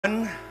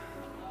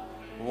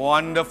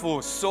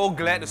Wonderful. So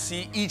glad to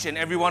see each and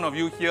every one of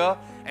you here.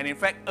 And in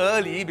fact,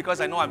 early,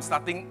 because I know I'm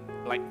starting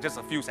like just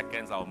a few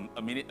seconds or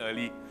a minute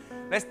early.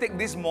 Let's take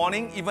this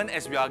morning, even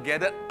as we are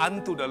gathered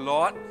unto the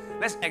Lord,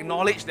 let's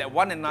acknowledge that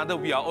one another,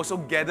 we are also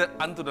gathered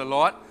unto the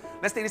Lord.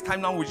 Let's take this time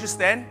now, would you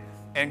stand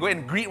and go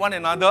and greet one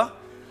another.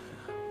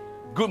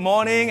 Good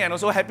morning and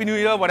also Happy New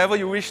Year, whatever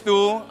you wish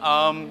to.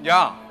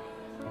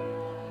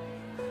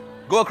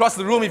 Go across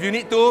the room if you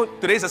need to.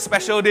 Today's a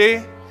special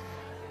day.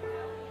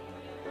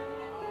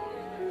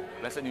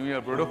 Blessed New Year,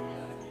 brother.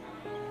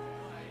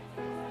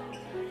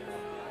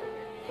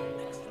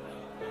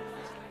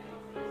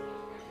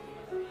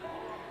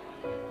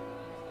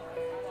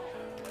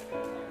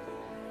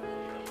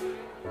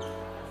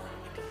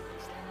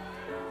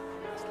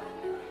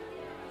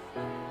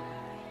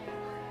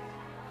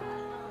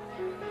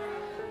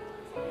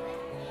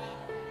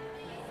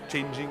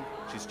 Changing,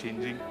 she's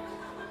changing.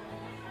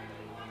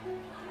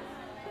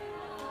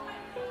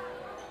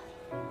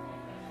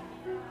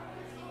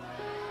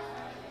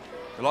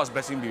 The Lord's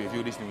blessing be with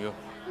you this New Year.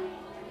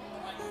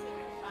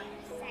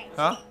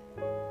 Huh?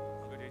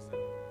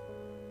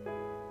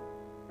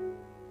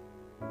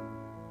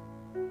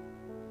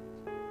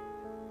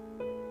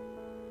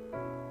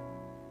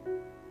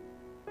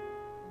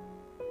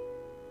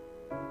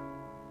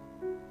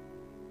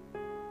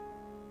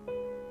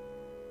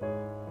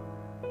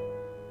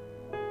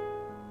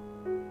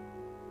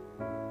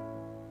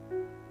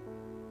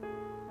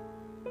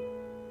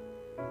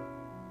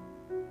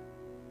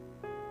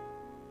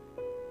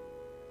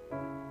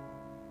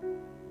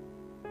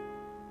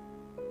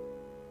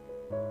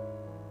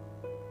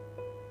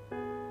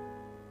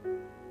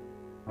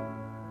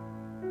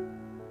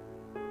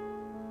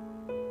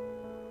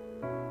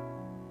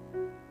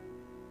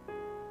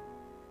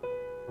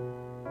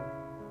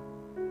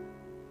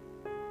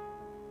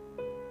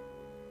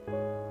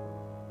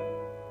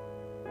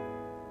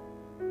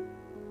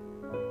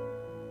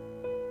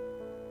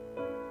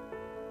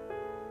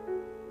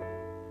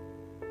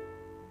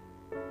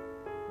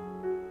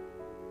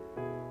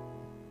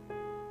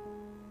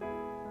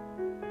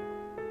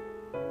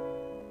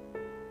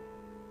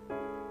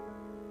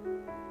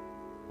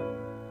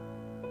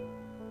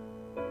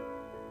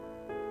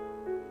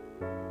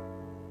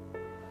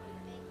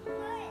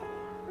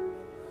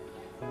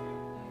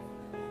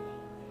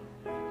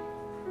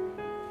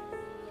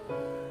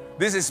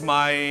 This is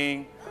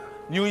my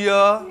New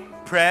Year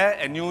prayer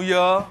and New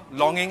Year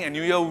longing and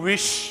New Year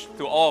wish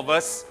to all of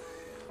us.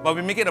 But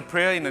we make it a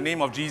prayer in the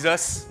name of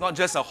Jesus, not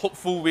just a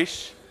hopeful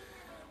wish,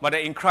 but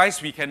that in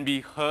Christ we can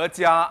be 合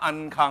家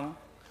安康.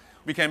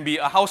 We can be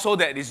a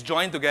household that is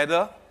joined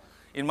together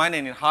in mind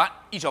and in heart,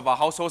 each of our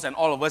households and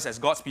all of us as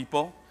God's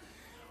people.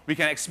 We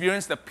can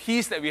experience the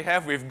peace that we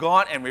have with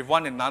God and with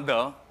one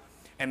another,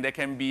 and there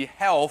can be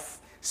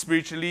health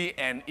spiritually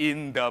and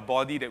in the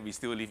body that we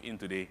still live in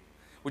today.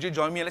 Would you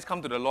join me? Let's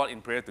come to the Lord in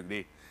prayer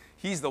today.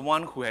 He's the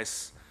one who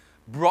has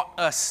brought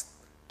us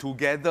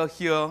together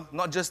here,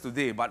 not just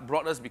today, but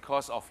brought us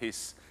because of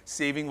His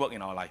saving work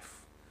in our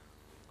life.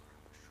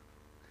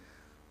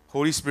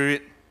 Holy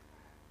Spirit,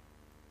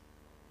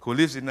 who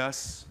lives in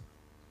us,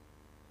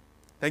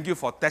 thank you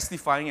for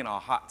testifying in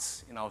our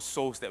hearts, in our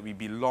souls, that we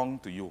belong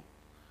to you.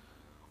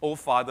 Oh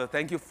Father,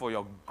 thank you for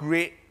your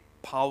great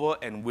power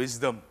and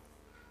wisdom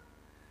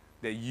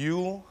that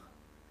you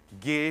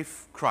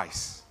gave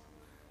Christ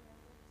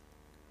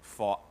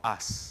for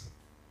us,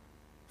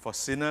 for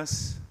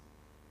sinners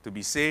to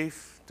be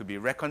saved, to be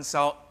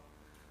reconciled,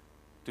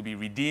 to be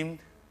redeemed,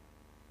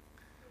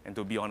 and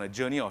to be on a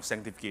journey of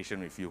sanctification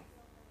with you.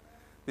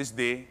 This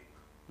day,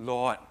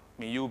 Lord,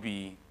 may you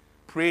be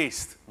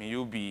praised, may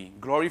you be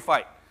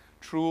glorified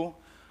through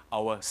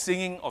our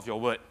singing of your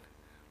word,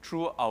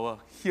 through our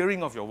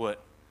hearing of your word,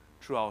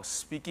 through our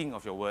speaking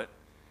of your word,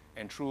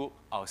 and through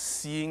our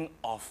seeing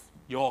of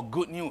your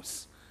good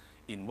news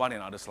in one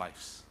another's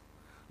lives.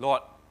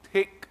 Lord,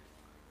 take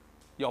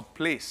your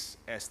place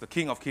as the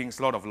King of Kings,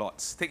 Lord of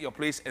Lords. Take your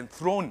place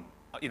enthroned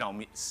in our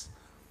midst.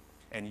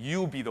 And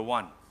you be the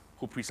one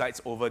who presides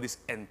over this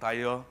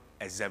entire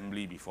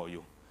assembly before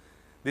you.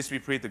 This we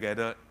pray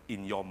together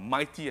in your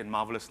mighty and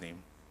marvelous name.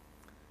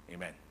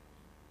 Amen.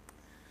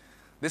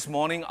 This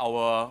morning,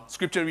 our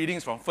scripture reading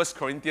is from 1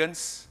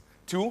 Corinthians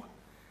 2.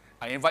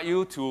 I invite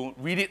you to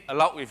read it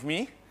aloud with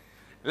me.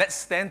 Let's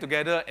stand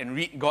together and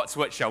read God's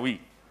word, shall we?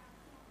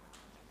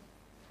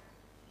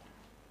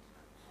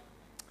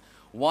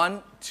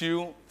 1,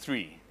 2,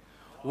 3.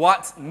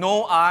 What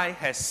no eye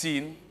has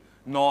seen,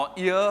 nor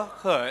ear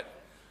heard,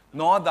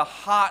 nor the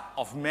heart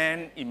of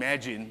man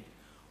imagined,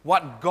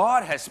 what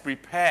God has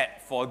prepared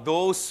for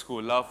those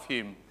who love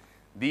Him.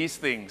 These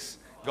things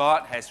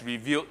God has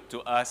revealed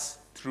to us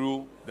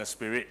through the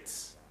Spirit.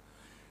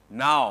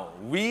 Now,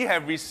 we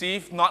have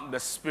received not the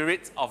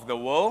spirit of the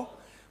world,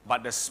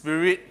 but the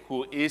Spirit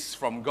who is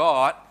from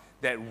God,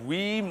 that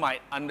we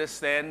might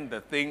understand the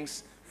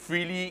things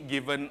freely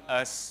given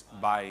us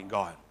by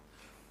God.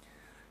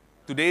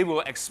 Today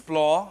we'll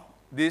explore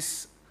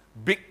this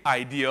big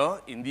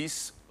idea in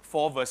these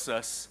 4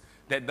 verses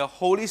that the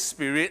Holy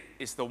Spirit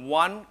is the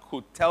one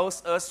who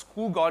tells us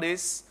who God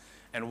is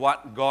and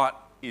what God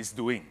is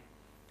doing.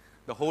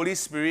 The Holy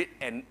Spirit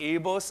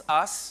enables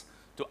us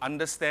to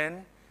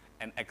understand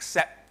and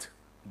accept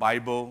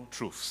Bible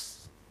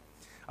truths.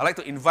 I'd like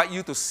to invite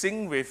you to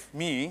sing with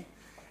me,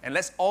 and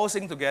let's all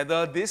sing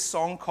together this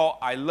song called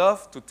I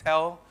Love to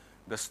Tell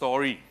the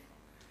Story.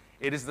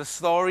 It is the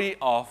story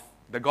of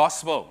the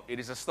gospel. It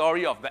is the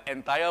story of the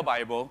entire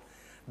Bible.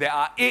 There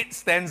are 8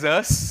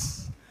 stanzas.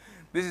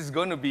 This is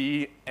going to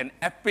be an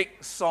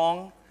epic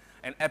song,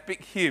 an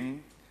epic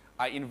hymn.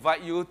 I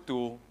invite you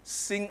to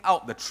sing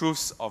out the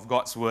truths of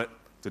God's word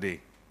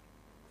today.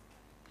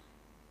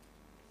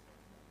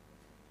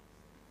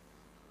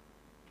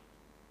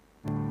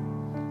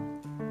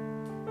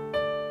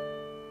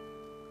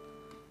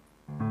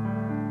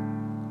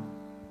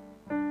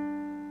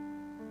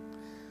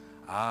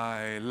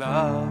 I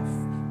love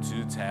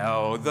to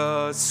tell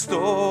the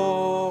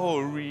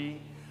story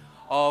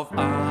of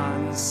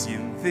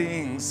unseen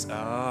things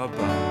above,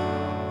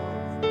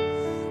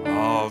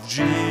 of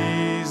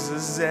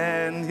Jesus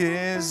and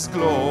His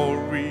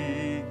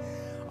glory,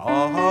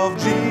 of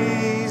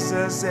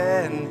Jesus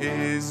and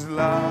His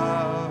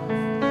love.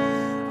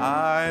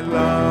 I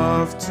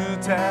love to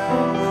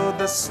tell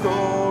the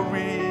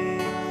story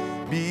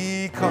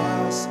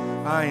because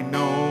I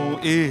know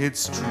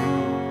it's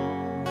true.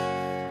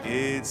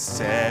 It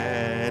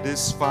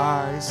satisfies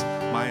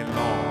my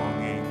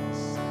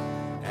longings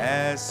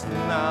as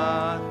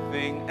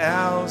nothing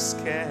else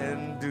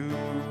can do.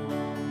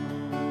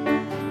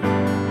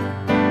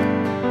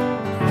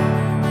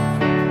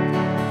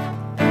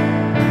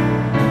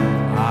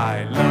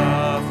 I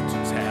love to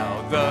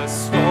tell the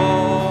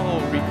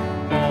story,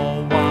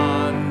 more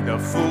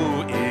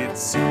wonderful it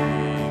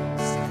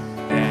seems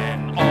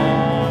than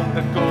all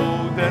the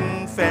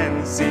golden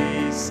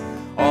fancies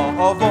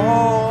of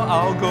all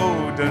our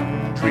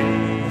golden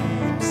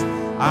dreams.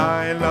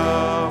 I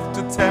love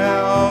to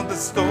tell the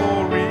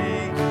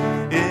story.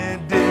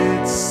 It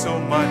did so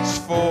much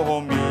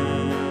for me,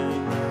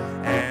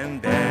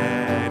 and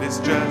that is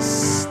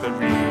just the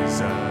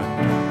reason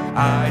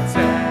I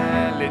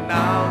tell it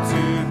now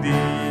to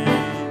thee.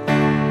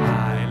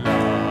 I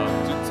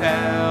love to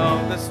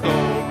tell the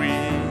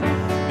story.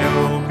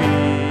 It'll be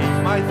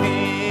my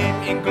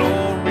theme in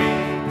glory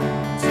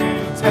to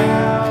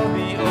tell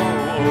the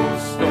old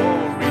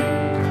story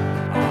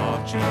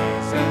of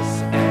Jesus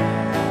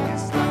and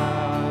His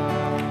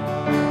love.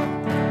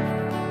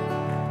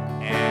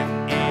 An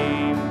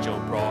angel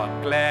brought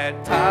glad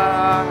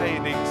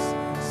tidings,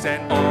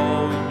 send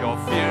all your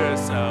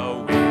fears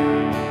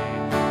away.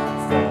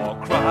 For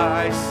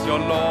Christ, your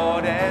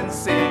Lord and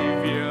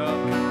Savior,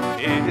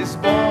 is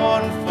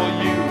born for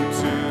you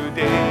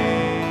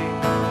today.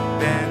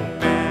 Then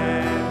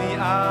many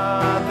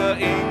other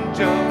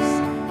angels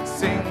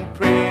sing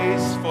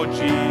praise for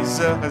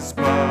Jesus'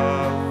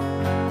 birth.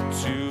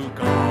 To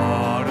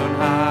God on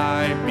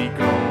high be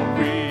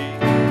glory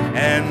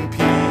and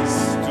peace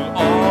to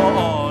all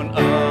on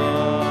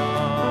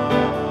earth.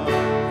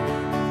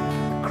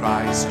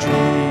 Christ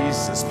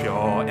Jesus,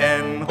 pure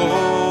and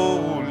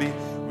holy,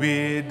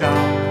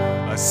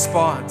 without a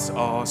spot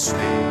or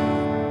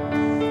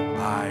stain,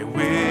 by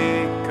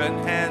wicked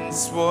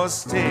hands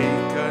was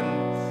taken,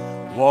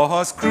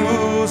 was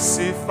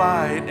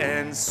crucified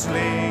and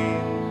slain.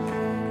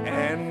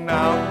 And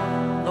now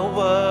the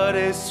word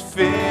is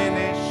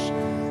finished,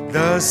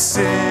 the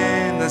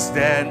sinner's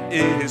debt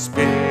is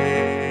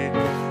paid.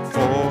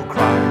 For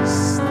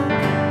Christ,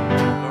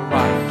 the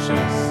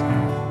righteous,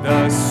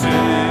 the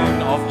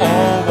sin of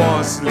all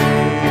was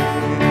laid.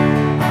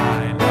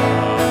 I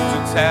love to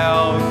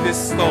tell this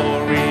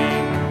story.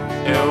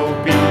 It'll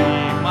be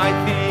my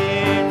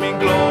theme in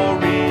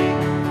glory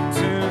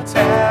to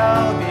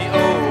tell the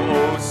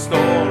old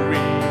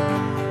story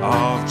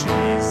of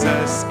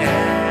Jesus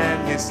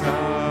and His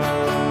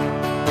love.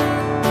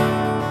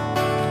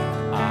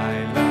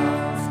 I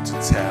love to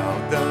tell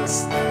the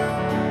story,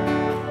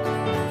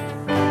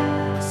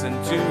 listen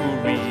to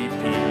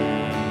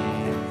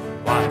repeat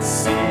what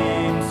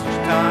seems each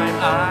time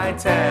I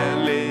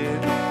tell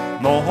it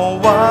more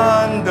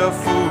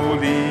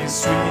wonderfully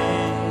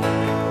sweet.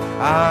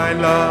 I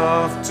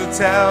love to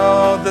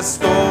tell the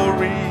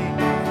story,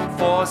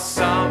 for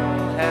some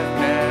have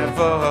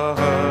never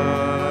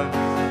heard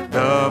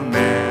the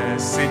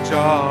message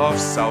of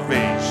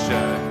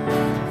salvation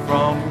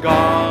from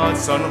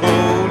God's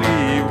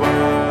unholy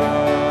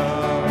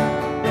word.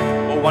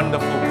 Oh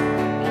wonderful,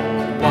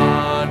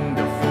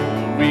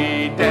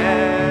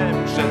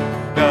 redemption,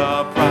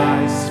 the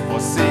price for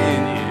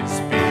sin is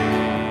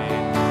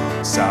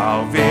paid.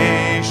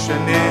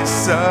 Salvation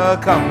is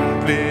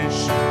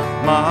accomplished,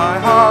 my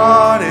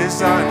heart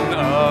is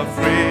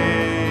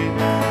unafraid.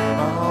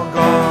 Oh,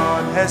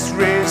 God has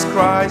raised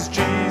Christ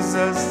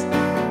Jesus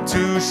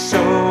to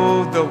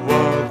show the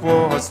work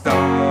was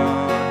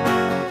done.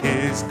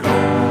 His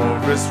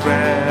glorious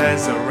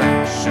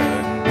resurrection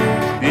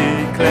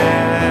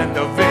declared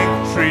the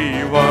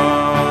victory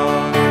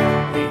won.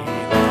 We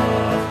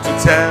love to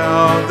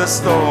tell the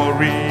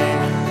story.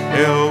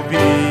 It'll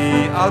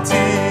be our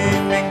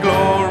teeming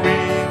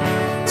glory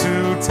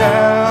to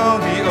tell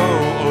the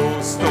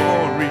old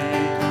story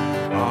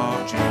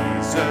of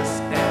Jesus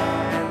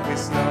and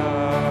His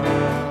love.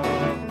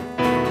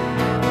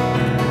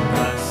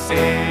 The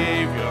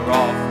Savior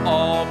of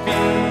all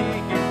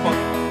people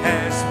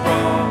has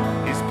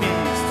brought His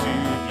peace to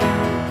you.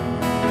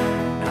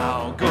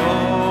 Now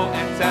go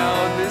and tell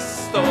this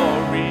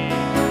story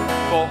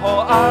for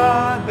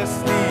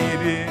others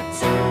need it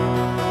too.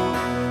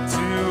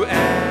 To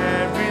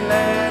every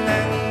land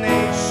and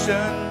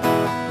nation,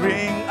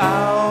 bring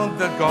out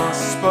the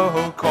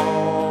gospel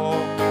call.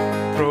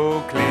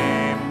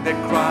 Proclaim that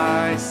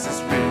Christ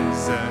is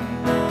risen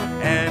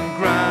and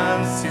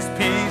grants His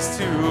peace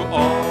to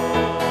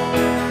all.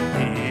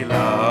 He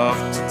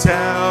loved to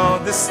tell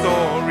the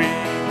story.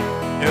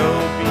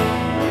 It'll be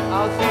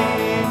our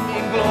theme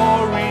in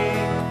glory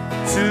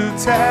to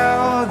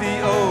tell the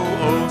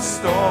old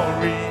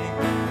story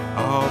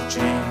of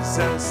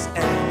Jesus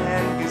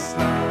and His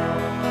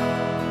love.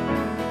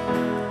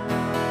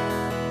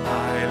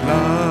 I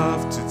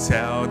love to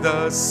tell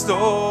the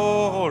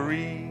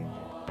story.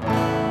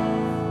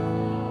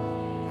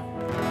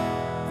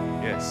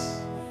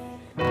 Yes.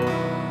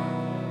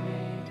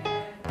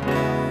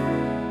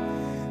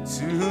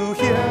 To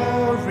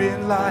hear it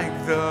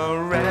like the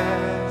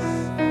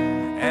rest,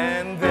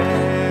 and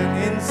then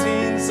in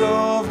scenes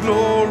of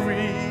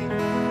glory,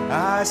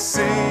 I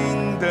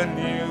sing the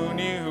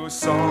new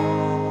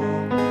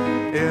song.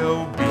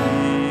 It'll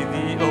be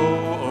the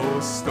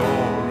old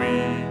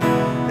story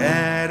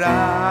that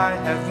I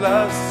have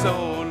loved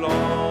so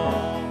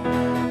long.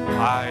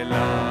 I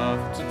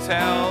love to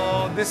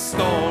tell this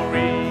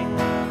story.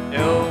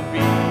 It'll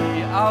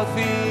be our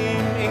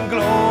theme in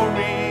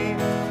glory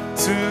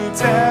to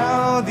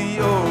tell the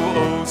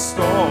old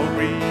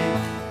story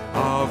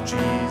of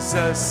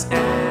Jesus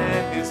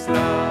and His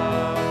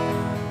love.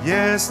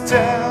 Yes,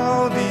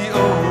 tell the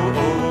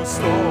old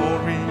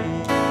story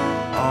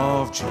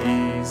of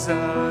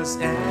Jesus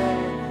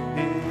and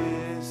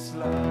His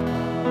love.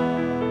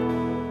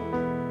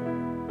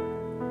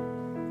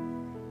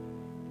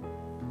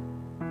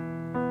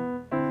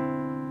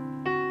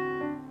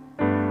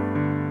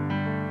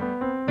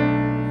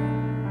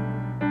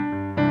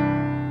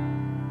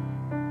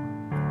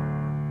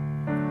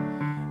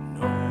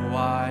 No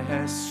eye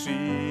has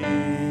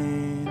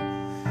seen,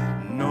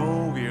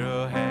 no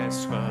ear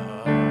has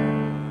heard,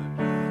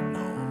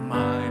 no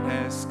mind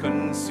has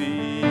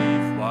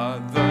conceived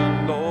what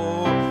the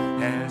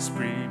Lord has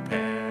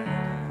prepared.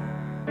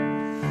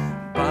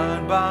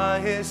 But by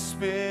His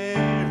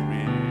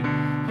Spirit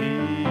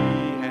He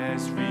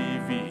has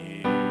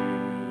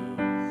revealed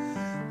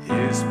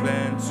His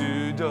plan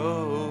to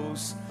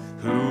those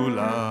who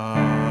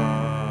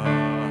love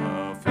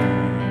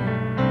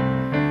Him.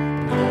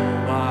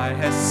 No eye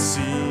has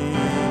seen,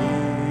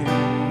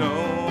 no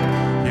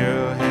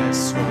ear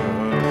has heard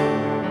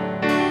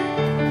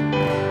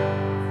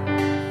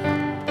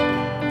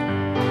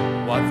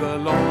what the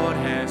Lord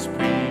has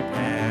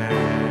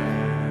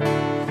prepared.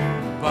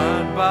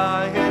 But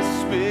by His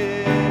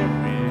Spirit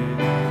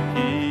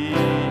He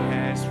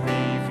has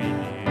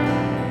revealed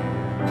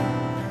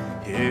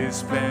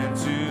His plan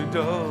to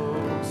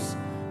those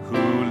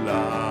who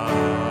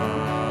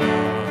love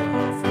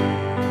Him.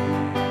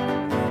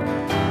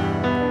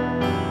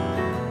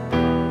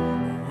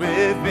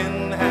 We've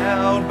been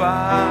held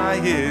by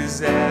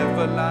His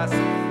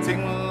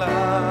everlasting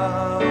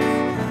love,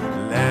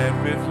 led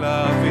with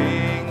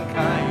loving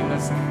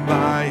kindness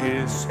by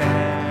His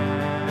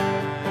hand.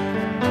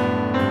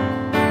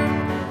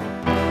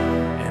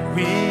 And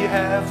we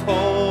have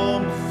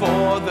hope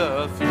for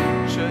the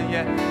future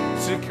yet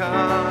to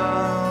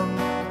come.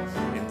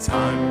 In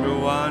time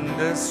we'll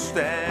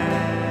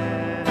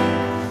understand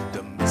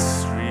the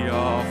mystery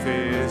of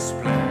His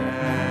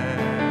plan.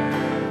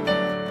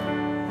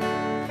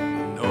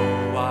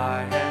 No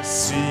eye has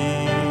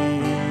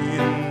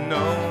seen,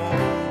 no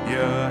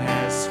ear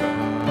has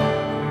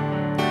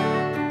heard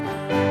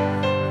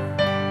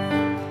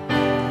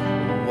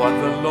what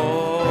the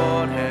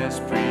Lord has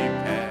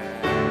prepared.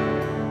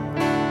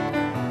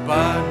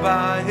 But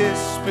by His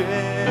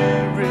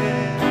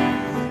Spirit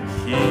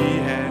He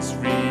has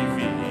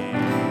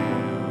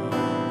revealed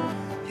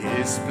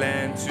His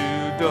plan to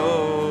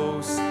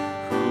those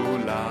who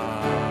love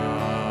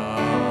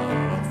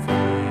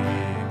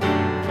Him.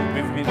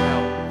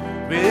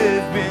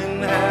 We've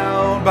been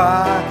held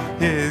by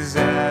His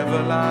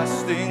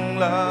everlasting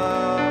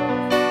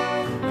love,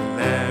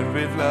 led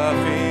with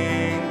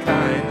loving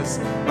kindness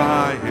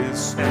by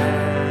His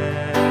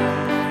hand.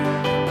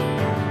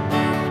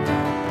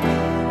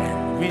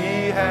 And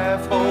we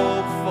have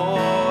hope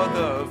for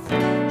the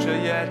future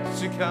yet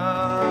to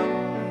come.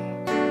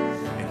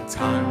 In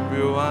time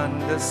we'll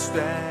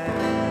understand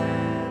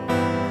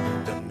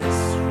the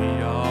mystery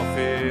of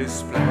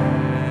His plan.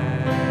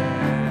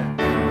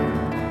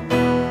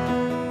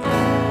 No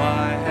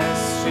eye has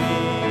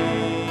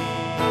seen,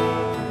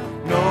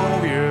 no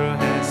ear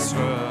has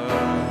heard,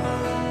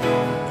 no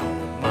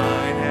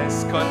mind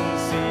has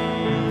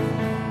conceived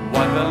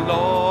what the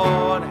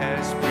Lord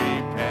has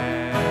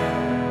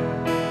prepared.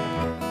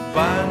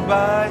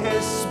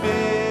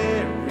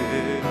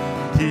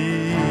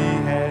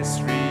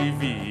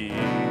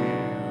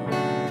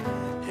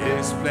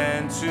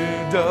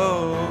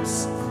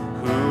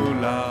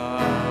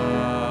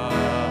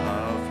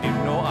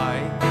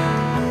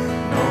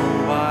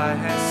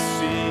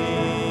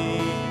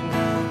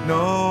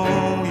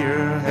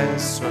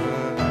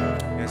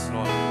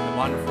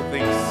 wonderful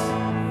things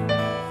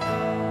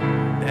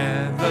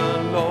that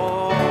the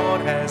Lord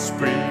has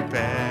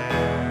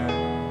prepared.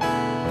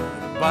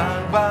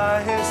 Bound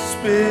by His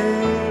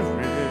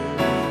Spirit,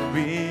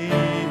 we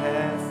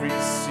have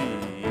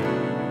received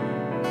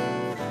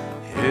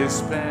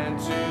His plan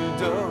to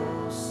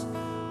those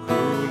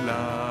who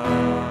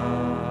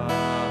love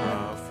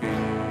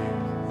Him.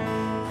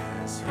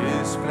 Yes,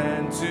 His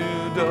plan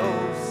to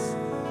those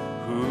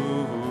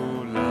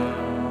who love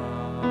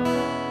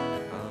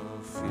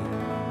Him.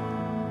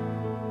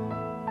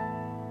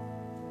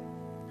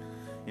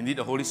 Indeed,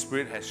 the Holy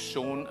Spirit has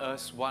shown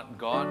us what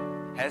God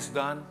has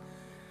done,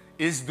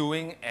 is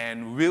doing,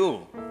 and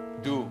will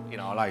do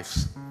in our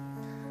lives.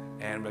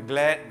 And we're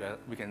glad that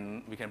we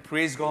can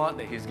praise God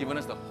that He's given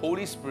us the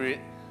Holy Spirit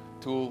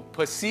to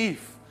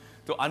perceive,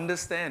 to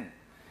understand,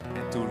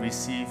 and to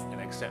receive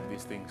and accept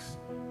these things.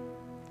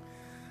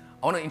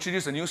 I want to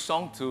introduce a new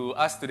song to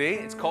us today.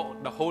 It's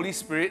called The Holy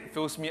Spirit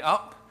Fills Me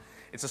Up.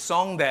 It's a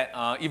song that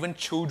even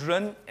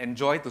children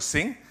enjoy to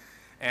sing.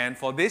 And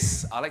for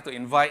this, I'd like to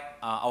invite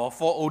our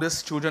 4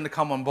 oldest children to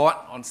come on board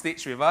on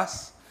stage with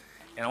us.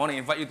 And I want to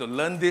invite you to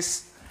learn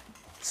this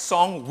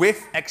song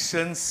with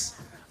actions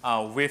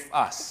with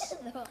us.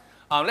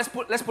 Let's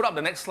put up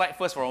the next slide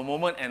first for a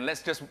moment, and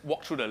let's just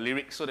walk through the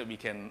lyrics so that we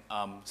can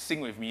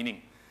sing with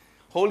meaning.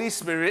 Holy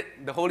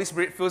Spirit, the Holy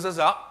Spirit fills us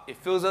up. It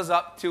fills us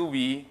up till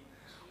we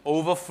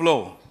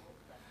overflow.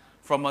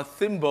 From a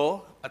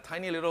thimble, a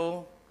tiny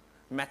little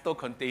metal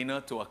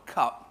container, to a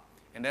cup,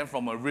 and then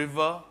from a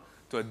river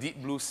to a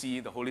deep blue sea,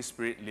 the Holy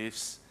Spirit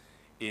lives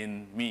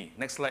in me.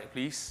 Next slide,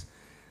 please.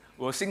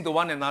 We'll sing to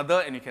one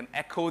another, and you can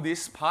echo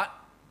this part.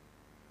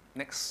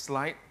 Next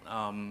slide.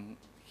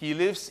 He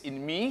lives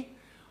in me.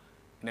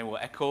 And then we'll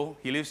echo,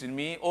 He lives in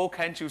me. Oh,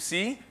 can't you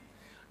see?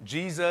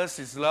 Jesus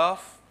is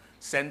love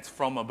sent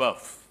from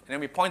above. And then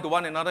we point to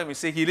one another and we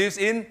say, He lives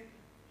in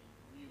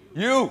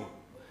you.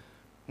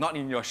 Not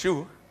in your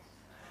shoe.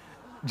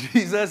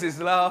 Jesus is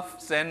love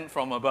sent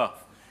from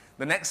above.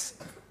 The next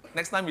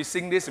time we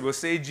sing this, we'll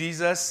say,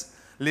 Jesus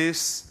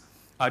is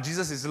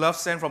love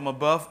sent from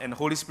above, and the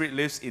Holy Spirit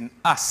lives in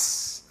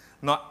us,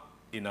 not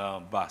in a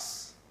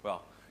bus.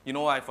 Well, you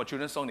know why? For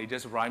children's song, they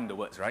just rhyme the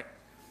words, right?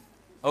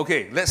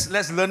 Okay,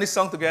 let's learn this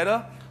song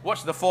together.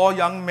 Watch the 4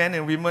 young men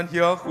and women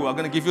here who are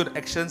going to give you the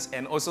actions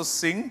and also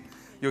sing.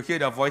 You'll hear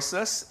their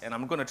voices, and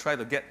I'm going to try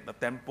to get the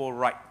tempo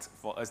right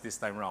for us this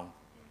time round.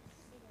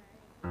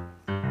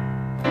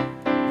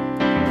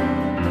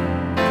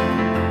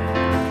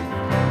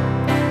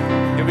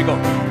 Here we go.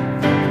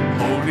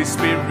 Holy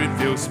Spirit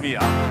fills me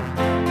up.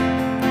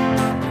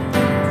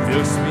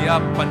 Fills me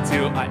up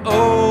until I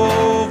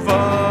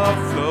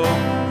overflow.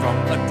 From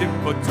a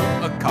dimple to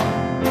a cup.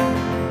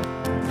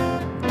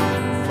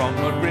 From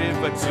a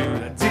river to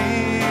the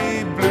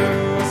deep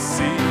blue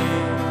sea.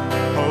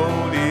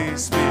 Holy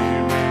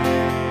Spirit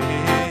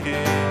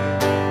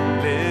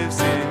lives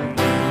in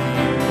me.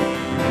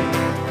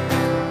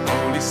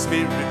 Holy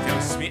Spirit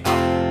fills me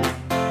up.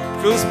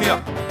 Fills me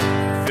up.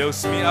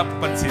 Fills me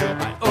up until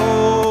I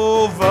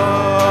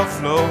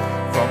overflow.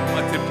 From a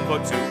thimble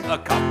to a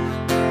cup.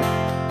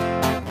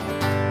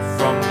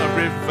 From a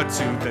river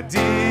to the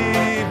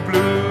deep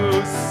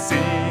blue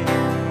sea.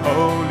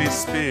 Holy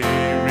Spirit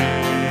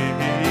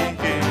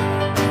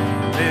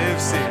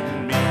lives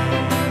in me.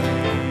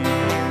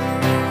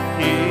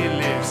 He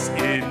lives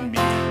in me. Lives in me.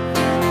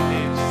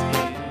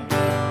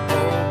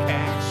 Oh,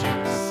 can't you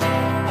see?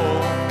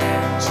 Oh,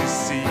 can't you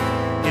see?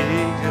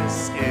 Jesus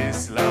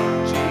is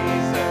love.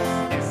 Jesus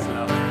is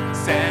love.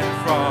 Sent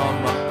from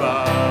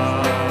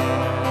above.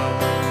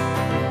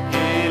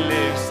 He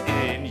lives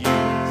in you.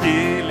 He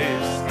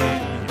lives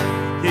in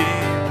you.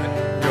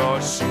 In your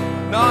shoe.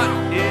 Not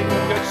in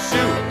your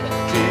shoe.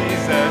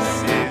 Jesus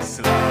is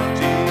love.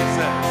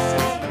 Jesus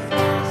is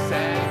love.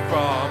 Sent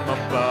from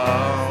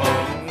above.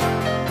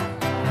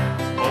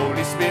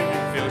 Holy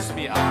Spirit fills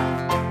me up.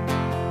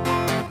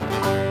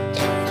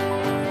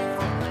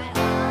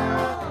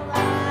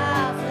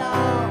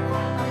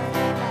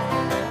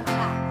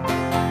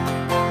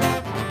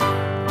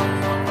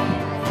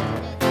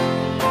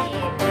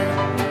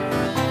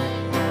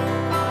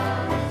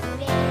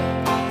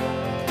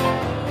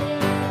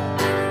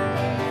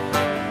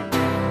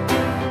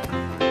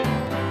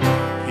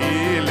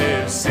 He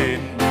lives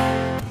in me.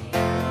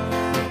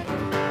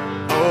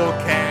 Oh,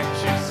 can't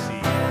you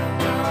see?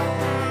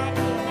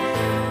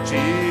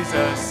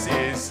 Jesus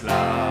is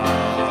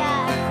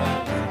love,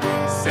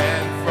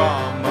 sent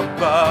from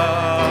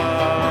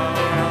above.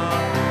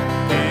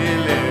 He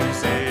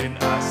lives in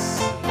us,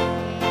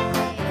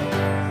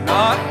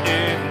 not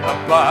in a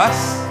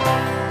bus.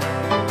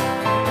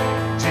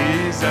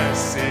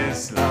 Jesus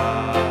is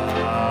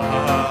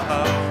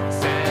love,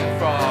 sent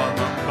from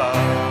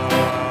above.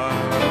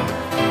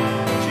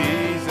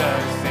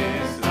 Jesus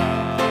is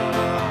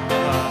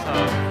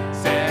love,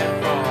 sent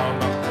from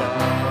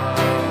above.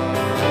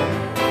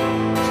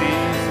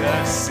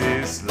 Jesus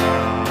is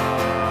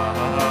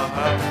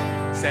love,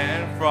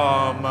 sent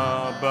from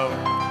above.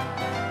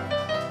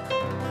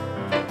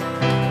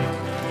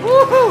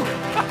 Woohoo!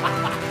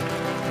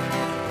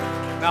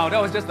 Now Now, that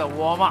was just a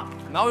warm-up.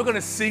 Now we're going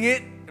to sing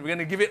it. We're going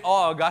to give it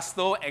all our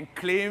gusto and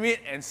claim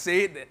it and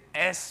say it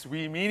as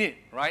we mean it,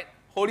 right?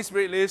 Holy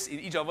Spirit lives in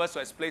each of us who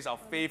has placed our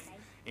faith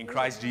in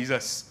Christ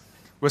Jesus.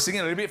 We're singing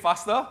a little bit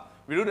faster.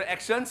 We do the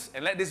actions,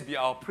 and let this be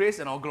our praise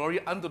and our glory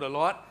unto the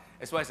Lord,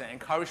 as well as an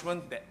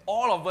encouragement that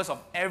all of us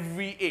of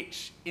every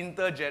age,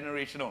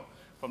 intergenerational,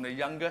 from the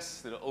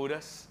youngest to the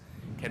oldest,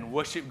 can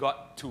worship God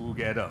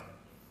together.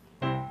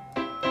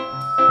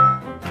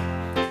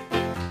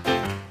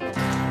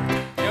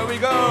 Here we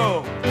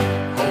go.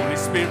 Holy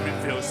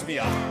Spirit fills me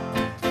up.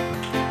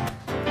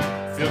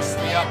 Fills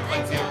me up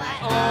until I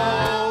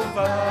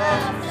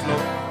overflow.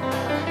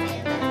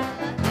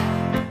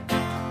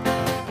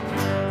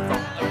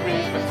 From a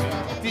river to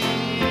the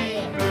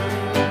deep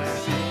blue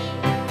sea.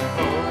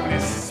 Holy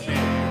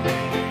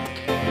Spirit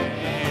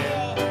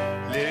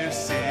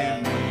lives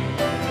in me.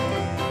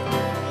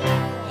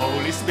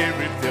 Holy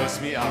Spirit fills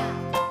me up.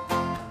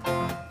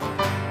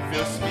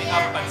 Fills me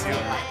up until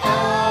I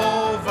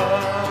overflow.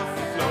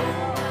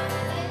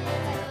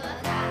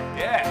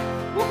 Yeah.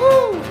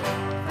 Woohoo!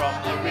 From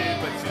a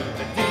river to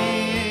the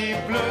deep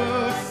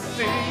blue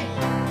sea.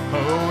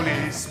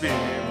 Holy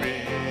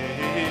Spirit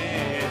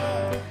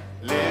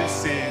lives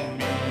in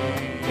me.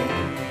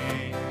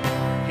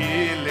 He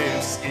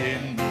lives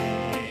in me.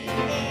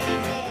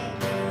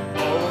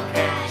 Oh,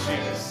 can't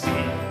you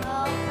see?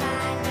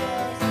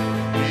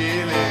 He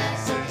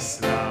lives His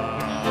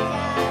love,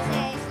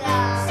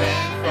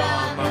 sent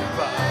from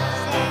above.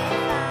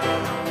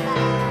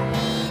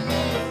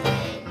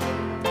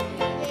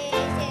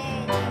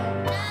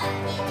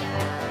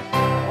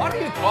 What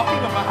are you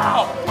talking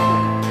about?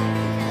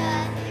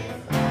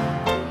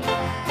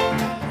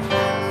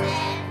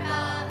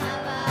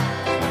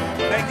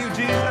 Thank you,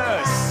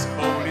 Jesus.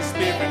 Holy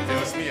Spirit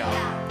fills me up.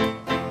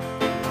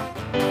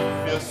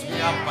 Fills me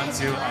up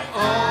until I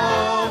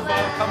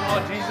overcome,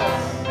 Lord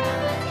Jesus.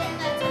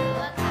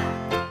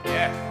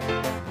 Yeah.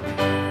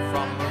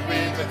 From the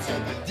river to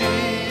the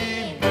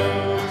deep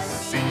blue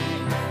sea.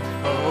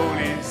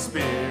 Holy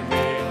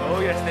Spirit. Oh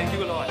yes, thank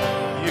you, Lord.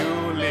 You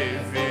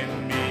live in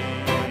me.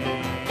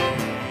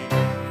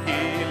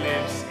 He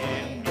lives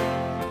in me.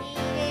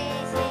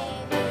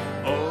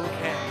 Oh,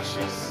 can't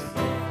you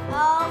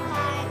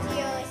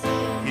see?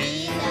 He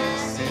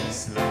is His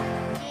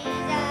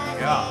love.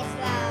 Yeah.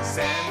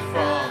 Sent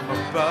from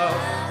above.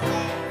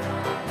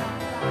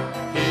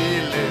 He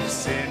lives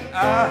in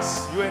us,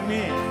 you and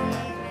me,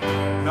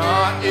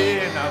 not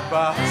in a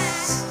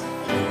bus.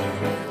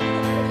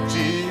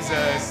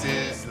 Jesus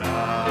is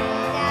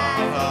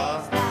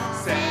love,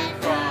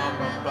 sent from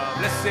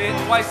above. Let's say it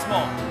twice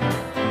more.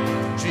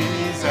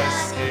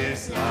 Jesus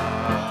is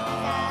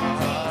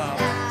love,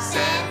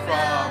 sent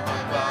from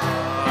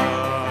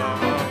above.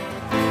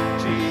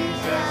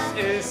 Jesus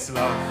is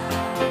love.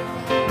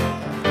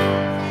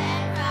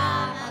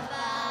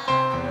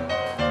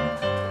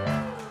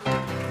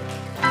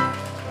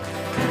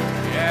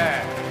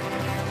 Yeah.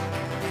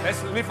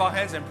 Let's lift our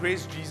hands and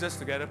praise Jesus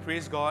together.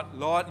 Praise God.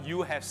 Lord,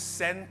 you have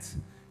sent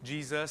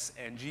Jesus,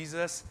 and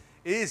Jesus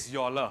is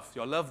your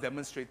love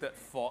demonstrated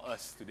for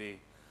us today.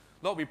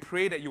 Lord, we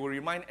pray that you will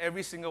remind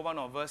every single one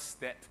of us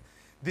that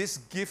this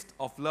gift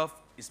of love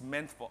is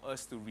meant for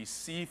us to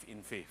receive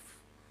in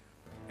faith.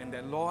 And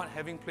that, Lord,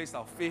 having placed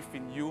our faith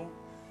in you,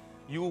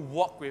 you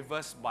walk with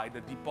us by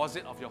the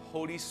deposit of your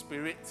Holy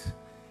Spirit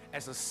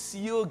as a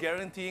seal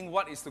guaranteeing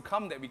what is to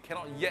come that we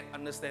cannot yet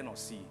understand or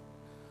see.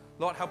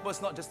 Lord, help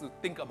us not just to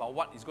think about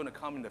what is going to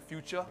come in the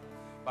future,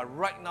 but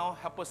right now,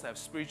 help us to have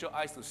spiritual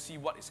eyes to see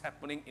what is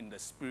happening in the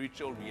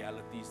spiritual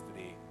realities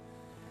today.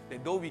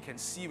 That though we can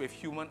see with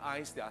human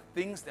eyes, there are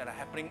things that are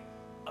happening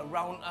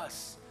around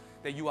us,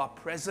 that you are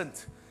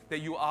present,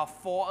 that you are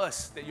for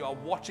us, that you are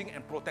watching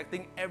and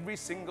protecting every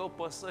single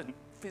person,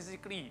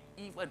 physically,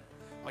 even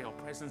by your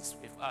presence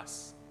with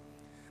us.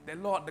 That,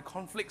 Lord, the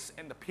conflicts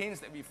and the pains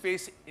that we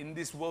face in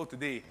this world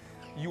today,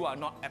 you are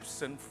not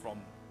absent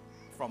from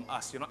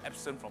us. You're not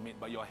absent from it,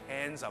 but your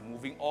hands are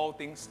moving all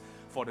things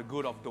for the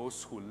good of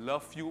those who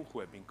love you, who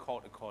have been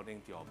called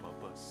according to your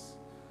purpose.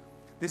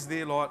 This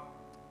day, Lord,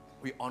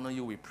 we honor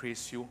you, we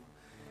praise you,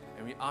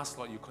 and we ask,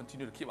 Lord, you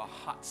continue to keep our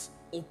hearts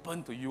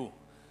open to you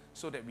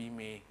so that we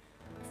may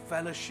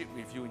fellowship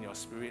with you in your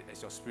Spirit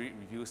as your Spirit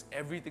reveals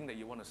everything that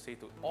you want to say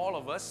to all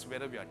of us,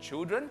 whether we are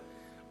children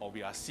or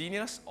we are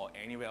seniors or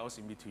anywhere else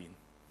in between.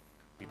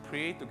 We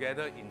pray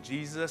together in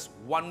Jesus'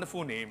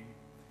 wonderful name.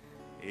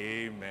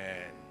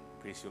 Amen.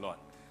 Praise you, Lord.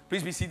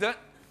 Please be seated,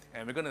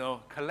 and we're going to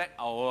collect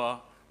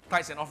our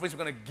tithes and offerings.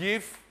 We're going to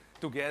give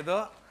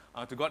together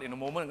to God in a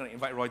moment. I'm going to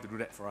invite Roy to do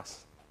that for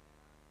us.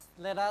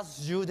 Let us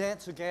do that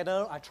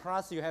together. I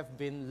trust you have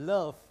been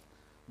loved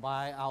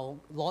by our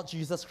Lord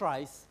Jesus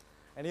Christ.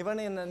 And even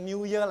in a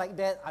new year like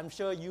that, I'm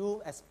sure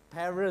you as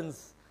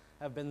parents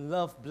have been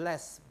loved,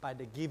 blessed by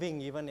the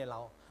giving, even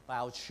by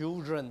our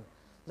children.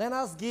 Let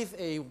us give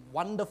a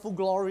wonderful,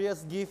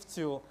 glorious gift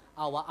to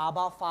our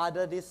Abba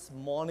Father this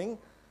morning.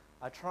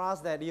 I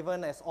trust that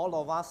even as all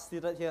of us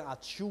seated here are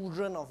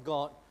children of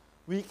God,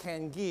 we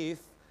can give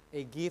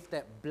a gift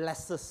that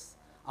blesses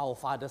our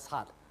Father's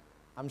heart.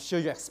 I'm sure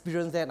you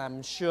experience that, and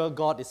I'm sure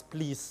God is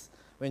pleased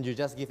when you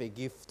just give a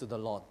gift to the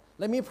Lord.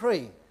 Let me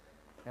pray.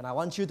 And I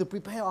want you to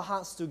prepare your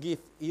hearts to give,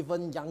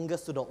 even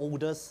youngest to the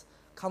oldest.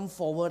 Come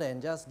forward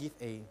and just give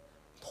a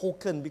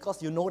token,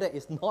 because you know that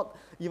it's not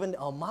even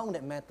the amount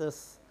that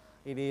matters.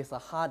 It is a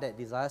heart that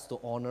desires to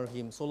honor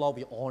Him. So Lord,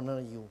 we honor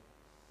you.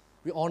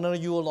 We honor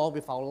you, Lord,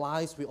 with our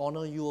lives. We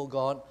honor you, O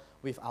God,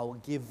 with our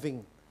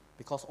giving,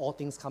 because all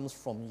things comes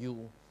from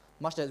you.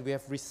 Much that we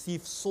have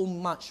received so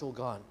much, O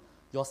God,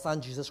 your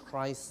Son Jesus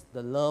Christ,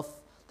 the love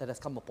that has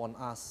come upon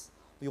us.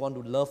 We want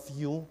to love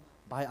you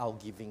by our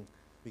giving.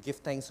 We give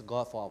thanks to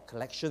God for our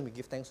collection. We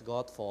give thanks to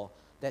God for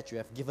that you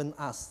have given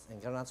us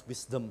and given us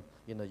wisdom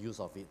in the use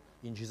of it.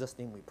 In Jesus'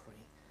 name we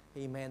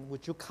pray. Amen.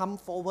 Would you come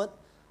forward,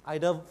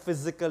 either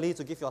physically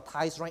to give your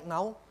tithes right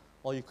now,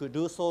 or you could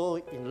do so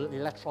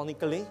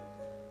electronically.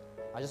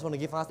 I just want to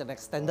give us an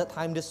extended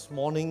time this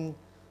morning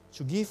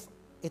to give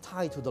a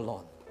tithe to the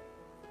Lord.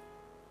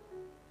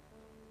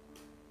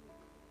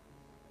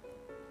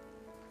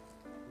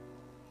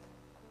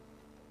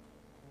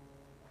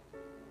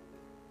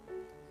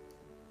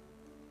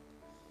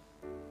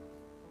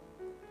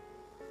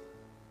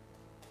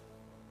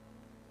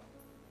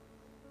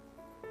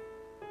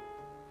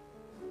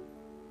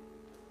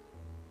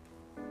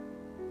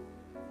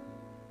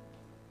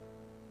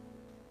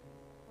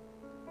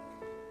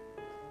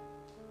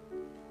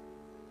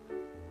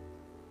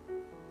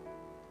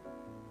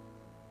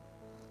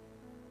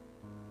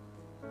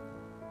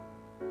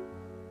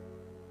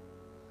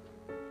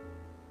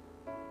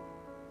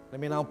 Let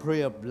me now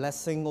pray a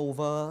blessing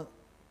over,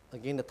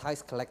 again, the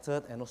tithes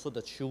collected and also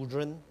the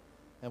children,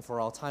 and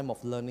for our time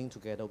of learning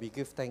together. We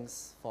give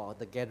thanks for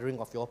the gathering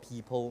of your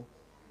people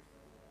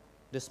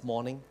this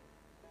morning.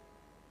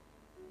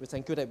 We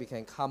thank you that we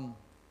can come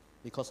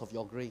because of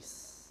your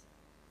grace.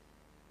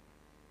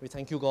 We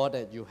thank you, God,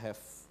 that you have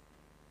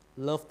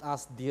loved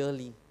us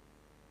dearly.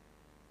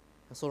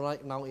 And so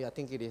right now, I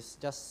think it is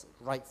just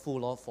rightful,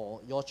 Lord,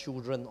 for your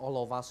children,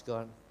 all of us,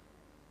 God,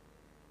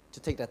 to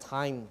take the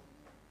time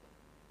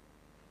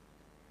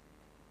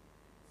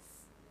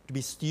to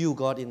be still,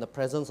 God, in the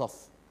presence of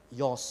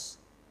yours,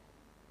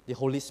 the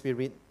Holy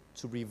Spirit,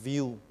 to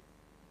reveal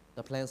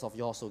the plans of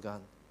yours, O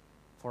God,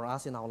 for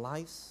us in our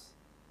lives,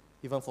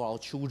 even for our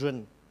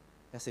children,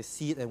 as they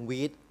sit and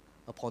wait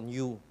upon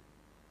you.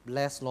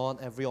 Bless, Lord,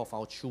 every of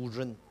our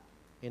children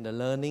in the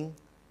learning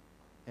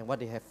and what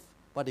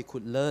they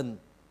could learn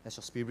as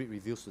your Spirit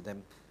reveals to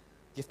them.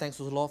 Give thanks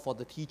to the Lord for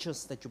the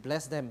teachers, that you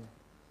bless them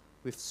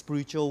with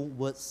spiritual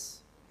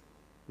words,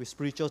 with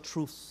spiritual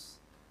truths,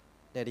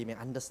 that they may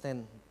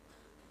understand,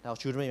 that our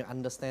children may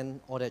understand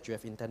all that you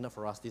have intended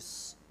for us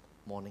this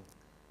morning.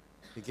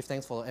 We give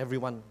thanks for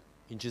everyone.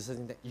 In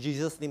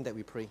Jesus' name that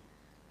we pray.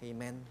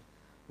 Amen.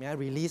 May I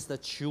release the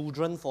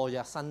children for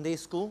your Sunday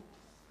school?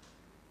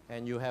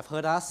 And you have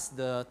heard us.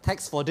 The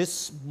text for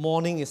this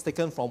morning is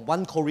taken from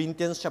 1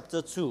 Corinthians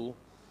chapter 2.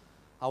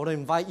 I want to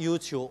invite you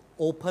to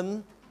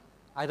open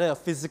either a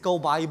physical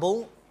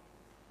Bible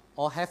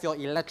or have your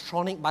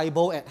electronic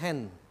Bible at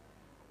hand.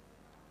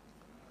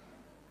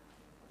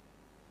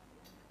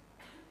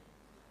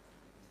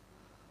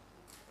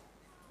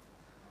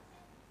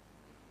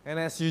 And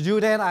as you do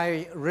that,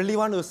 I really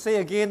want to say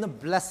again,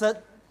 blessed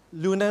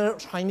Lunar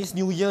Chinese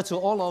New Year to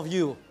all of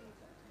you.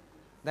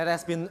 There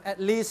has been at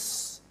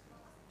least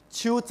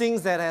two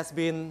things that has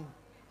been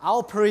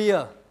our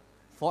prayer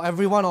for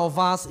every one of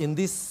us in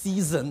this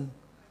season,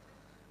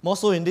 more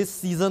so in this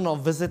season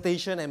of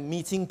visitation and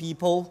meeting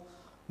people.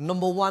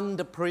 Number one,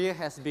 the prayer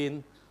has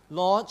been,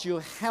 Lord,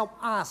 you help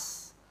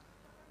us,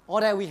 all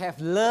that we have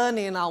learned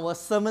in our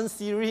sermon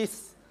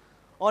series,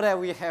 all that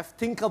we have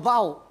think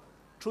about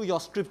through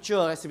your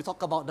scripture as we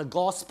talk about the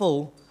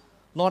gospel.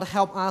 Lord,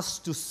 help us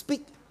to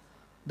speak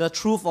the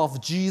truth of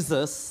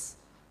Jesus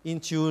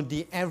into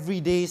the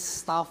everyday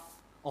stuff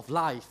of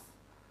life.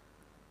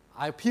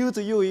 I appeal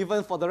to you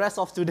even for the rest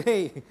of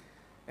today,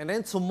 and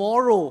then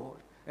tomorrow,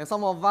 and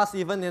some of us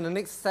even in the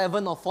next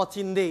 7 or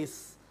 14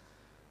 days.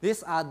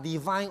 These are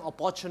divine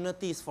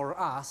opportunities for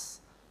us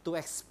to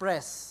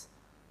express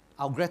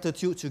our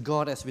gratitude to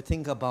God as we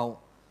think about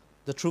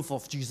the truth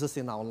of Jesus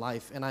in our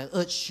life. And I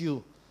urge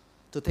you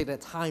to take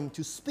that time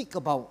to speak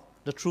about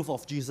the truth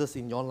of Jesus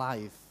in your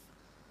life.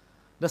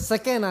 The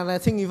second, and I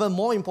think even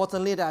more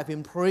importantly that I've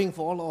been praying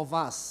for all of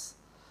us,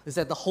 is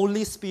that the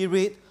Holy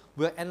Spirit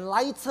will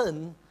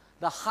enlighten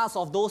the hearts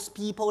of those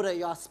people that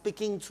you are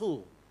speaking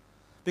to.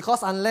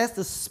 Because unless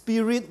the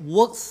Spirit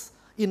works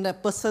in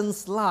that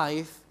person's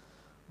life,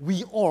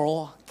 we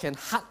all can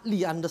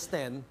hardly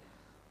understand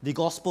the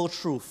gospel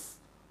truth,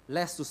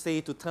 less to say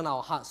to turn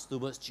our hearts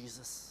towards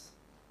Jesus.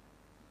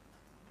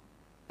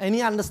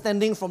 Any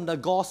understanding from the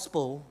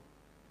gospel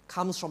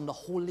comes from the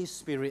Holy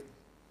Spirit,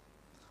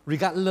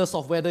 regardless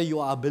of whether you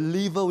are a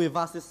believer with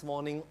us this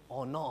morning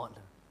or not.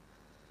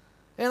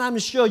 And I'm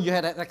sure you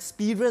had an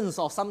experience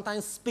of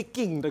sometimes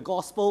speaking the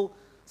gospel,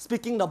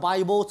 speaking the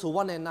Bible to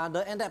one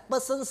another, and that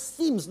person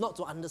seems not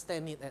to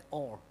understand it at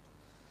all.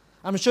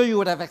 I'm sure you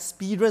would have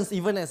experienced,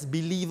 even as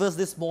believers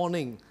this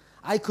morning,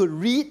 I could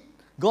read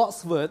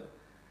God's word,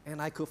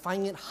 and I could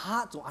find it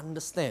hard to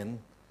understand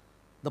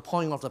the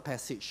point of the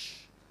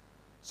passage.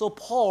 So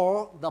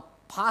Paul, the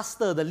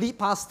pastor, the lead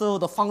pastor,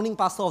 the founding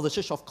pastor of the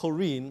church of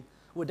Corinth,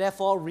 would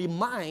therefore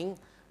remind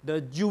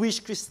the Jewish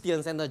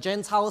Christians and the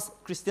Gentiles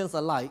Christians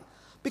alike,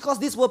 because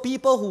these were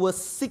people who were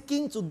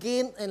seeking to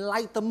gain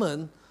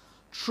enlightenment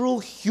through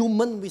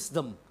human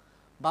wisdom.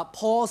 But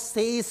Paul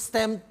says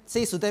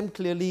to them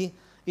clearly,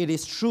 it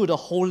is through the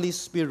Holy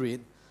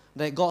Spirit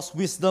that God's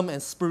wisdom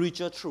and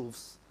spiritual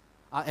truths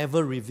are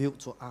ever revealed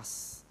to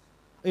us.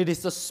 It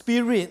is the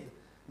Spirit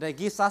that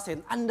gives us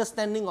an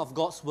understanding of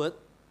God's word.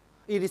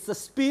 It is the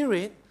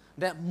Spirit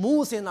that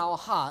moves in our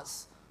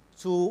hearts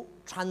to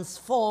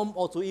transform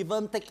or to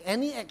even take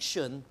any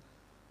action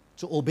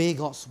to obey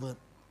God's word.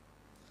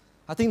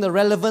 I think the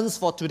relevance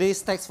for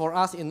today's text for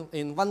us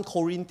in 1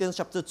 Corinthians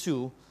chapter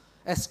 2,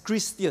 as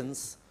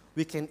Christians,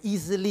 we can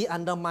easily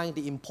undermine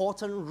the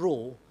important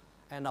role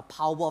and the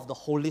power of the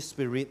Holy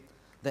Spirit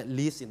that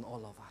lives in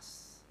all of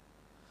us.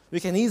 We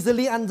can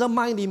easily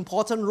undermine the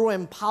important role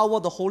and power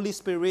of the Holy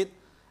Spirit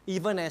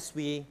even as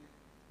we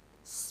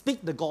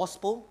speak the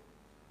gospel,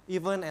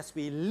 even as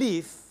we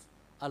live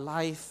a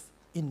life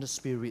in the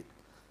Spirit.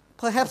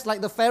 Perhaps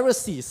like the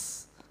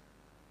Pharisees,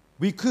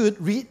 we could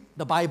read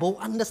the Bible,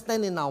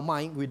 understand in our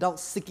mind without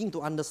seeking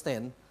to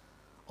understand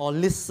or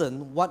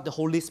listen what the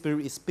Holy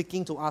Spirit is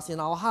speaking to us in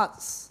our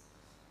hearts.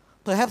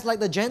 Perhaps like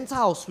the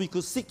Gentiles, we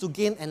could seek to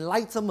gain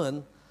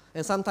enlightenment,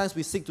 and sometimes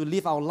we seek to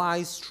live our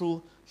lives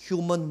through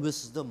human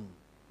wisdom.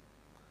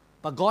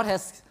 But God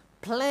has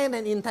planned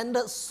and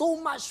intended so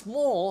much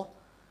more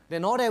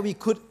than all that we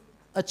could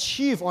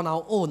achieve on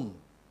our own.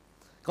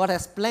 God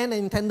has planned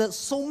and intended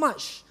so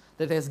much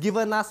that has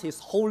given us His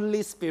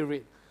Holy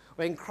Spirit.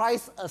 When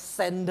Christ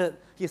ascended,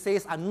 He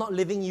says, I'm not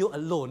leaving you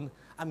alone.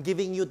 I'm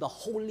giving you the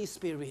Holy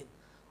Spirit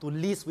to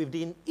live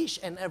within each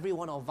and every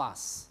one of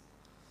us,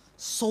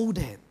 so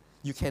that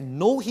you can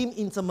know Him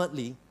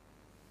intimately,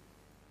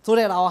 so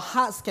that our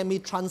hearts can be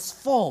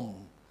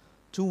transformed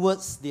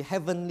towards the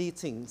heavenly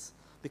things,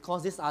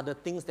 because these are the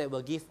things that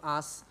will give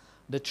us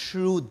the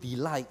true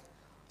delight,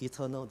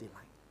 eternal delight.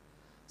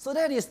 So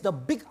that is the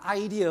big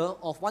idea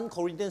of 1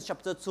 Corinthians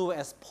chapter 2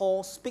 as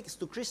Paul speaks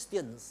to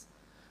Christians.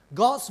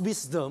 God's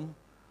wisdom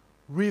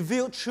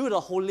revealed through the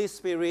Holy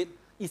Spirit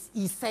is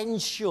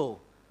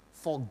essential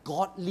for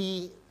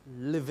godly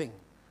living.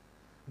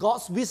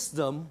 God's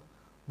wisdom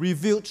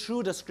revealed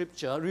through the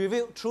Scripture,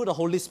 revealed through the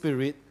Holy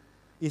Spirit,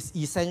 is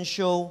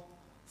essential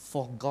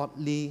for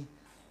godly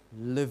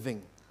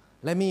living.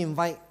 Let me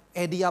invite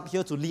Eddie up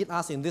here to lead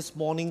us in this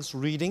morning's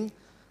reading,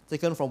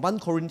 taken from 1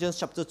 Corinthians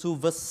chapter 2,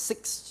 verse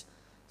 6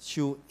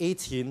 to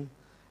 18,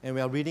 and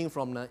we are reading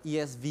from the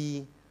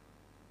ESV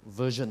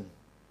version.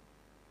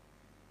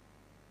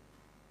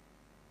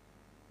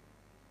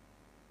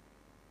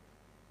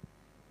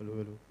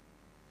 Hello.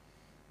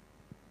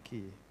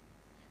 Okay.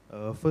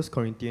 1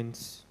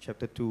 Corinthians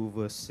chapter 2,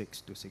 verse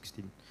 6 to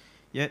 16.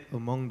 Yet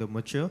among the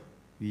mature,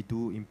 we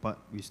do impart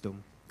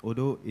wisdom,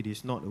 although it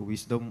is not a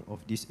wisdom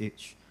of this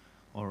age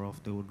or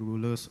of the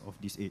rulers of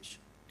this age,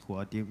 who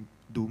are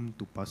doomed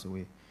to pass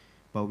away.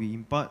 But we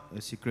impart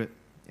a secret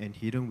and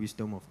hidden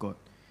wisdom of God,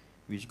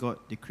 which God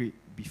decreed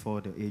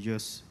before the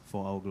ages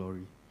for our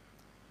glory.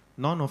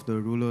 None of the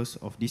rulers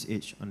of this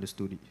age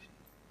understood it.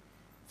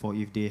 For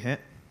if they had,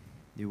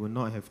 they would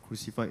not have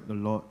crucified the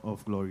Lord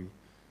of glory.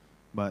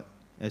 But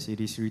as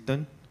it is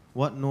written,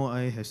 what no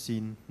eye has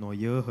seen, nor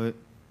ear heard,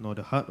 nor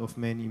the heart of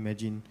man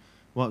imagined,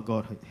 what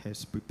God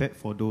has prepared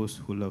for those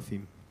who love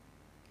Him.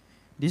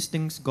 These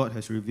things God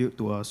has revealed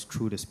to us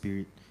through the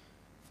Spirit.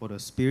 For the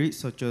Spirit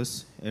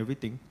searches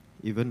everything,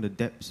 even the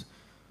depths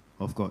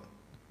of God.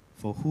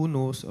 For who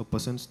knows a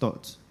person's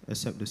thoughts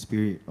except the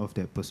spirit of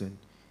that person,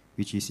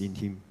 which is in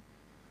him?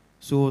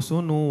 So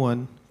also no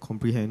one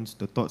comprehends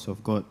the thoughts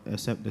of God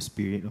except the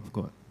Spirit of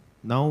God.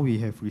 Now we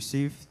have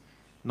received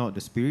not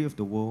the spirit of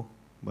the world,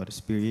 but the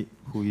Spirit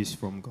who is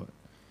from God,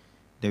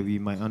 that we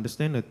might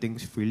understand the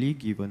things freely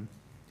given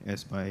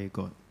as by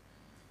God.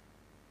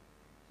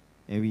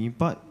 And we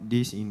impart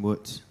this in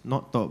words,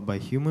 not taught by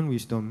human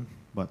wisdom,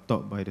 but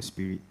taught by the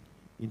Spirit,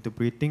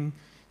 interpreting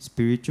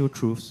spiritual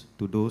truths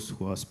to those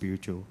who are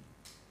spiritual.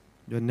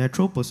 The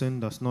natural person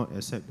does not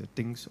accept the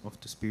things of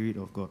the Spirit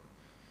of God,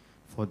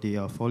 for they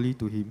are folly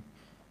to him,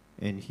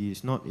 and he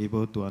is not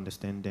able to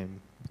understand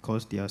them,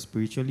 because they are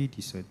spiritually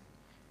discerned.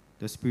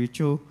 The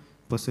spiritual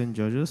person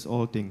judges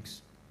all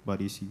things,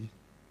 but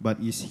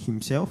is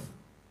himself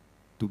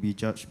to be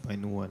judged by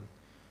no one.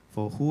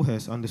 For who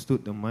has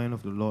understood the mind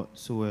of the Lord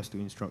so as to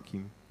instruct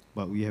him?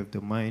 But we have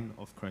the mind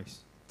of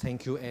Christ.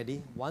 Thank you,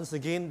 Eddie. Once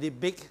again, the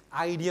big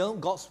idea,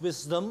 God's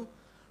wisdom,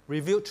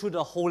 revealed through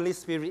the Holy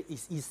Spirit,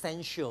 is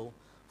essential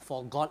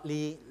for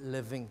godly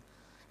living.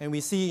 And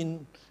we see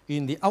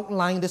in the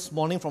outline this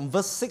morning from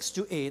verse 6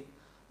 to 8,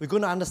 we're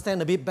going to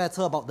understand a bit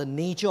better about the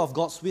nature of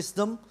God's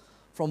wisdom.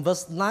 From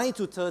verse 9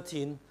 to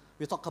 13,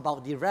 we talk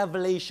about the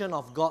revelation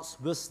of God's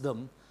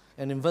wisdom.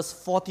 And in verse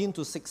 14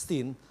 to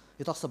 16,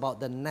 it talks about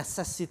the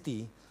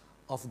necessity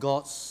of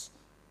God's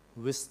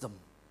wisdom.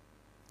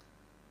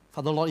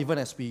 Father Lord, even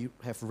as we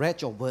have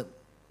read your word,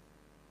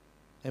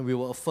 And we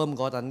will affirm,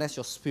 God, unless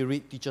your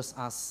Spirit teaches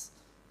us,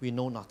 we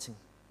know nothing.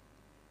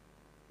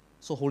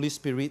 So Holy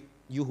Spirit,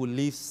 you who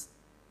lives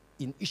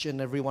in each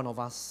and every one of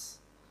us,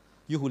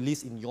 you who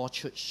lives in your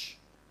church,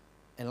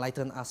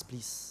 enlighten us,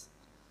 please,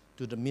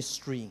 to the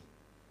mystery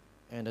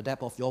and the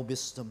depth of your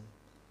wisdom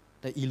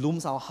that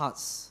illumines our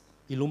hearts,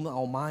 illumines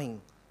our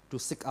mind to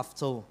seek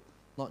after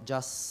not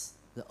just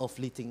the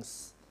earthly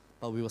things,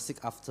 but we will seek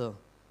after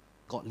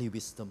godly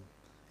wisdom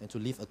and to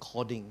live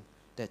according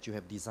that you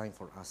have designed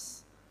for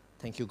us.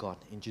 Thank you, God.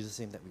 In Jesus'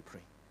 name that we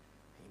pray.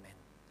 Amen.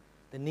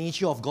 The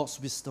nature of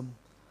God's wisdom.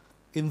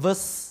 In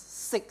verse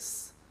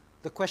 6,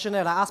 the question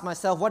that I asked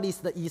myself, what is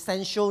the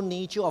essential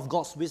nature of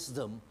God's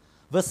wisdom?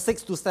 Verse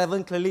 6 to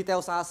 7 clearly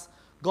tells us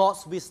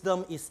God's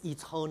wisdom is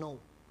eternal.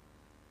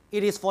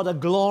 It is for the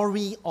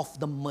glory of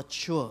the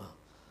mature.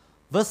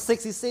 Verse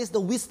 6, it says, the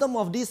wisdom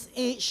of this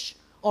age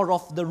or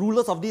of the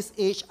rulers of this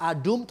age are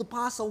doomed to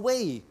pass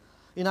away.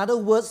 In other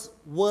words,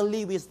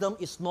 worldly wisdom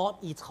is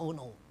not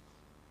eternal.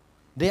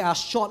 They are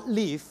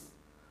short-lived,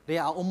 they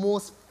are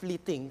almost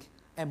fleeting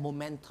and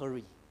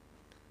momentary.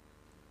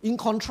 In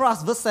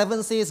contrast, verse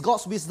 7 says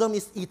God's wisdom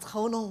is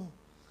eternal.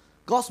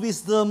 God's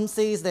wisdom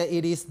says that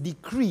it is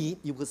decreed,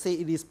 you could say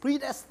it is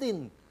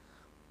predestined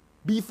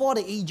before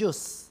the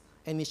ages,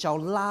 and it shall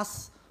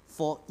last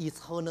for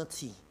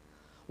eternity.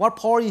 What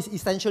Paul is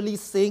essentially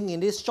saying in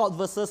these short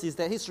verses is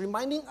that he's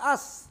reminding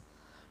us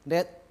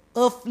that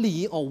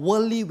earthly or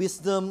worldly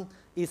wisdom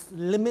is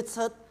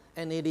limited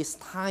and it is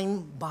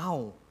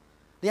time-bound.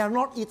 They are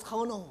not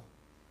eternal.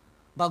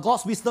 But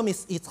God's wisdom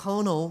is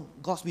eternal.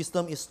 God's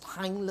wisdom is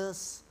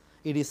timeless.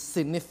 It is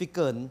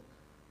significant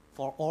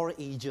for all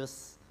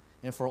ages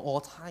and for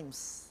all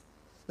times.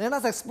 Let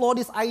us explore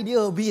this idea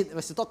a bit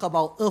as we talk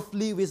about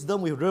earthly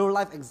wisdom with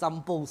real-life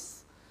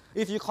examples.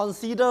 If you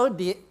consider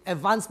the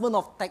advancement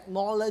of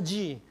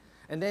technology,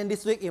 and then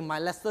this week in my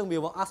lesson, we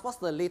will ask, what's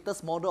the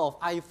latest model of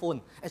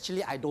iPhone?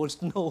 Actually, I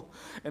don't know.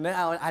 And then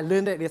I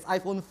learned that it's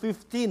iPhone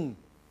 15.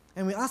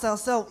 And we ask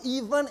ourselves,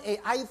 even an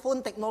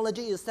iPhone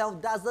technology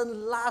itself doesn't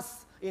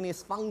last in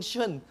its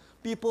function.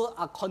 People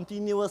are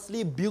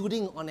continuously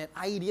building on an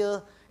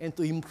idea and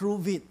to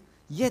improve it.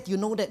 Yet you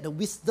know that the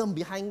wisdom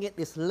behind it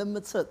is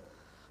limited.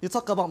 You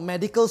talk about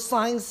medical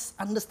science,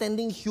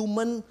 understanding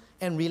human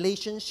and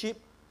relationship.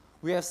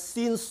 We have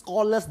seen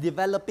scholars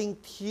developing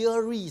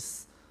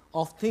theories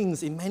of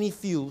things in many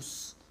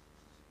fields.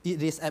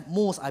 It is at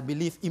most, I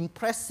believe,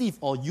 impressive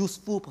or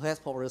useful perhaps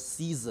for a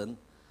season,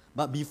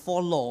 but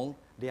before long,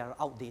 they are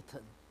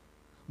outdated.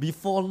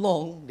 Before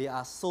long, they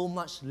are so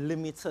much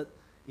limited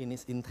in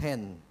its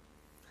intent.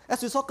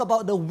 As we talk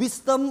about the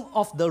wisdom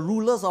of the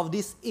rulers of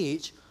this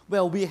age,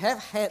 well, we have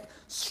had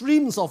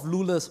streams of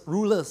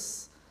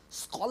rulers,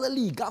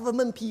 scholarly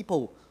government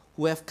people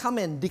who have come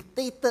and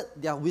dictated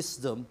their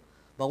wisdom.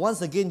 But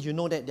once again, you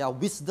know that their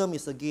wisdom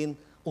is again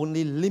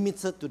only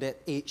limited to that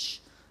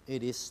age.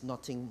 It is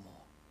nothing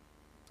more.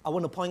 I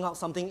want to point out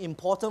something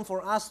important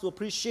for us to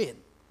appreciate.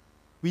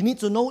 We need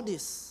to know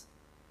this.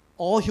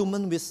 All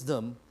human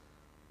wisdom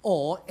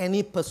or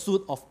any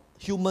pursuit of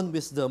human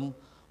wisdom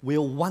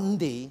will one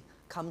day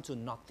come to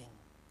nothing.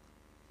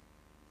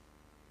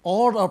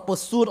 All our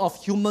pursuit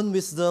of human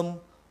wisdom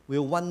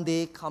will one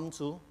day come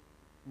to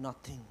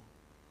nothing.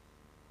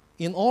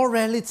 In all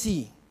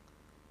reality,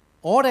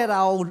 all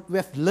that we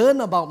have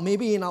learned about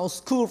maybe in our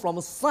school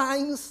from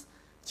science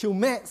to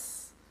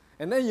maths,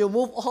 and then you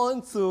move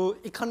on to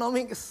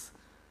economics,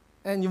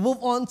 and you move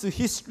on to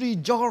history,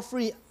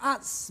 geography,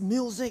 arts,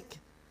 music.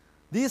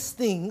 These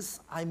things,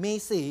 I may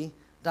say,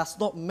 does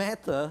not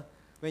matter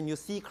when you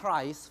see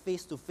Christ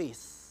face to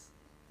face.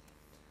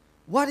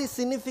 What is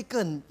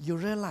significant, you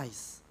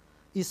realize,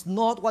 is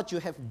not what you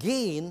have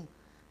gained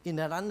in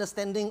an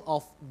understanding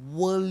of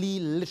worldly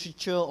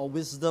literature or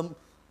wisdom.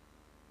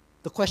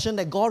 The question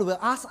that God will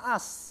ask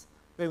us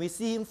when we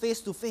see Him face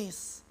to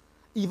face,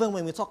 even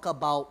when we talk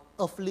about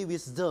earthly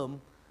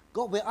wisdom,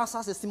 God will ask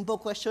us a simple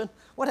question: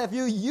 what have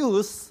you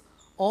used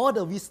all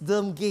the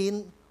wisdom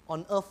gained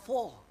on earth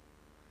for?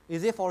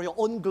 Is it for your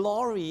own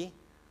glory,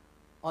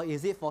 or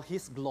is it for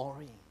His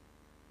glory?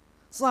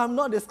 So I'm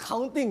not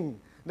discounting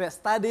that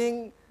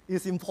studying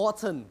is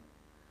important.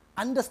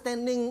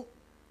 Understanding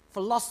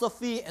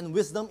philosophy and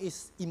wisdom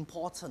is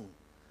important.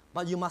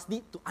 But you must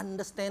need to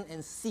understand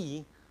and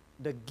see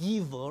the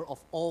giver of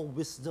all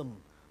wisdom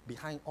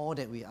behind all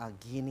that we are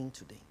gaining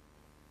today.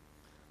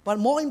 But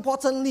more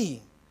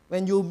importantly,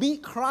 when you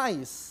meet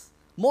Christ,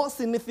 more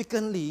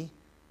significantly,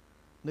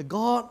 the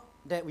God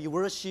that we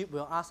worship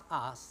will ask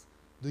us,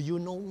 do you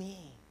know me?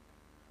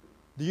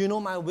 Do you know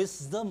my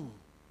wisdom?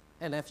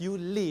 And have you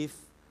lived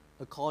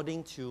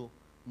according to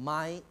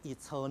my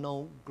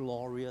eternal,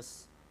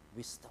 glorious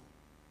wisdom?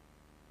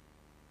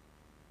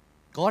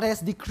 God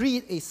has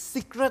decreed a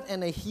secret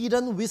and a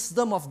hidden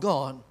wisdom of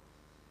God.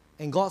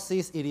 And God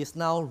says it is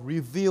now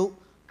revealed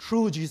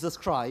through Jesus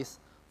Christ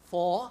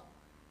for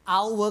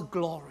our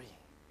glory.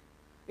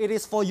 It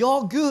is for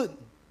your good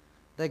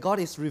that God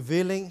is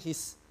revealing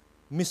His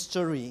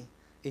mystery,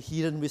 a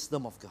hidden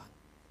wisdom of God.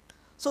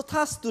 So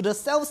thus to the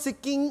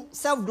self-seeking,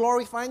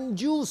 self-glorifying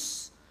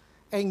Jews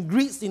and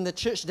Greeks in the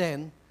church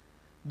then,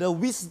 the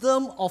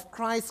wisdom of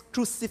Christ's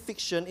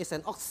crucifixion is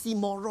an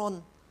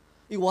oxymoron.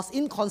 It was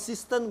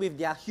inconsistent with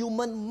their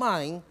human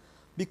mind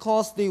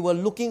because they were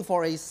looking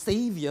for a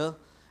savior,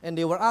 and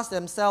they were asked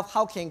themselves,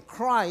 how can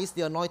Christ,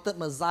 the anointed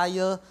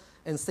Messiah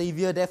and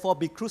Savior, therefore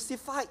be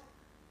crucified?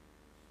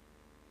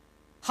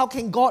 How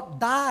can God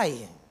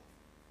die?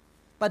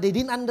 But they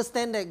didn't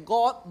understand that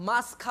God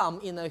must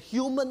come in a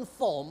human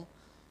form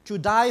to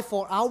die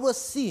for our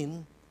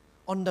sin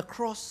on the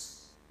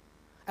cross.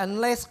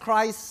 Unless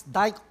Christ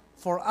died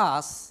for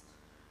us,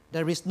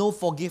 there is no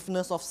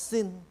forgiveness of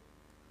sin.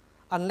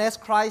 Unless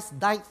Christ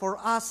died for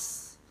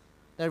us,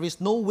 there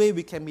is no way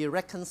we can be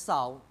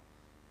reconciled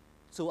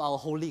to our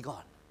holy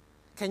God.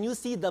 Can you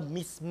see the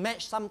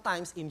mismatch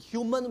sometimes in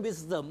human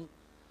wisdom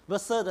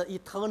versus the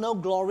eternal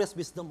glorious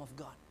wisdom of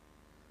God?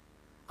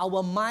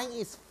 Our mind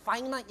is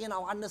finite in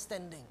our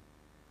understanding,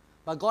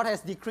 but God has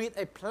decreed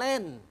a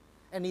plan,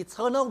 an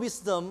eternal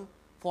wisdom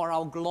for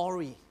our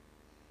glory.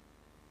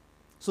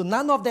 So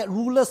none of the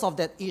rulers of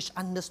that age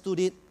understood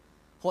it,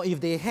 for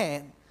if they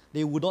had,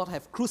 they would not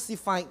have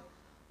crucified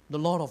the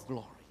Lord of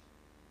glory.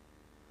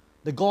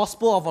 The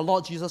gospel of our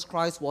Lord Jesus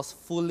Christ was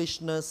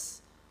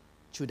foolishness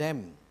to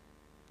them.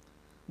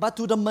 But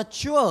to the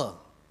mature,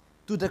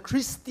 to the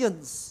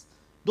Christians,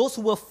 those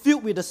who were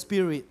filled with the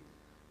Spirit,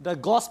 the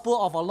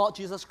gospel of our Lord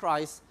Jesus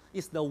Christ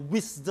is the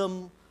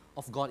wisdom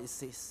of God, it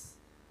says.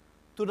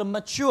 To the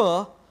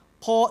mature,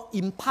 Paul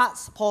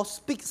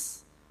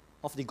speaks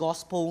of the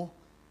gospel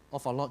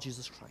of our Lord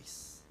Jesus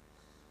Christ.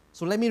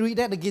 So let me read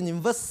that again. In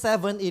verse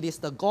 7, it is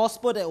the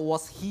gospel that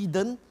was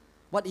hidden.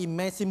 What it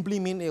may simply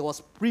mean, it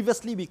was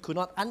previously we could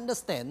not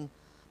understand,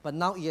 but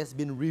now it has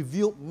been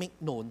revealed, made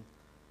known.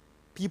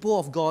 People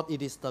of God,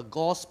 it is the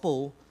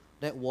gospel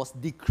that was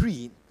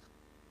decreed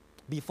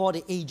before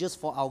the ages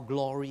for our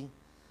glory.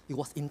 It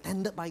was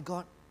intended by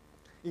God.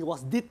 It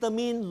was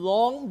determined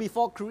long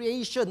before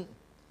creation.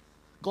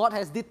 God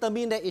has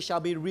determined that it shall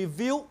be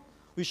revealed,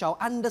 we shall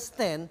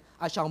understand,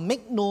 I shall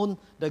make known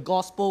the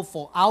gospel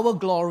for our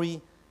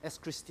glory as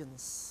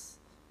Christians.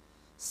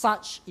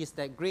 Such is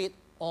that great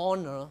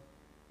honor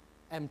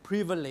and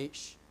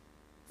privilege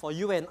for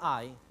you and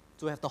I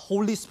to have the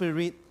Holy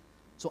Spirit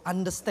to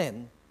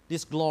understand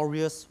this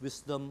glorious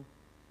wisdom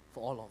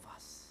for all of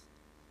us.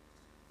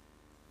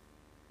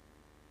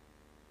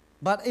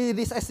 But it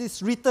is as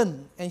it's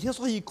written, and here's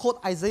what he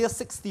quotes Isaiah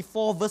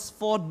 64 verse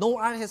 4, no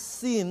eye has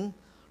seen,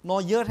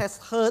 nor ear has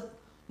heard,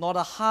 nor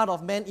the heart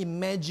of man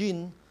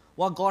imagined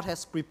what God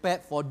has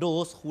prepared for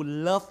those who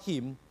love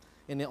him.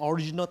 In the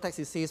original text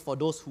it says, for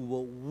those who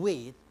will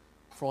wait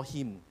for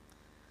him.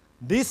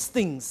 These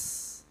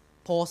things,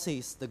 Paul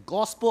says, the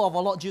gospel of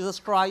our Lord Jesus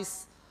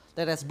Christ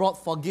that has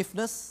brought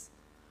forgiveness,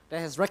 that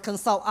has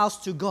reconciled us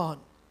to God,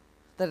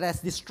 that has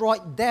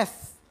destroyed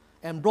death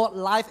and brought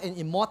life and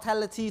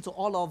immortality to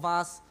all of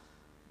us,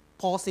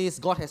 Paul says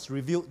God has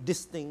revealed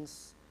these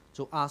things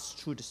to us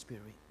through the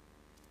Spirit.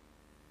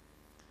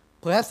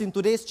 Perhaps in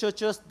today's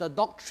churches, the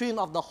doctrine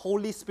of the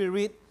Holy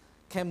Spirit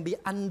can be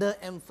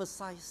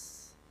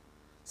underemphasized.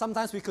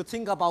 Sometimes we could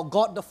think about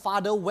God the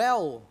Father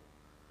well.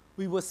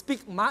 We will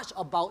speak much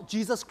about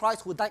Jesus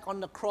Christ who died on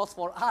the cross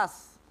for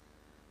us.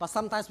 But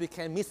sometimes we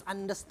can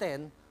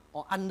misunderstand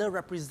or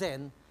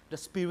underrepresent the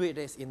Spirit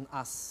that is in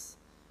us.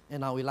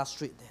 And I'll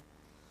illustrate that.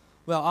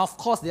 Well, of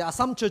course, there are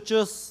some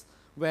churches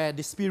where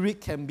the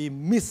Spirit can be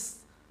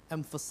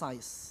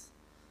misemphasized.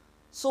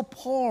 So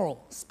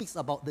Paul speaks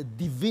about the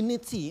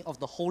divinity of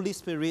the Holy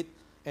Spirit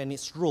and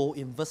its role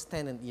in verse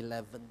 10 and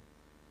 11.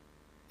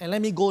 And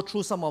let me go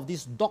through some of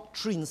these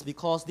doctrines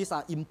because these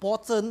are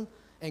important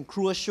and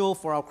crucial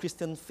for our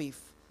Christian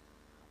faith.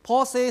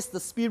 Paul says the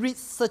Spirit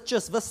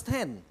searches, verse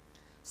 10,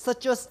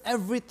 searches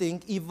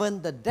everything,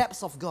 even the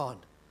depths of God.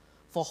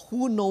 For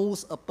who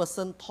knows a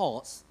person's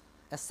thoughts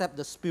except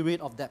the spirit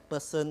of that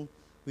person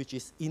which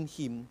is in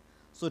him,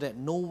 so that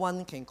no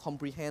one can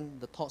comprehend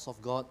the thoughts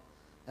of God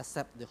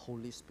except the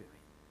Holy Spirit.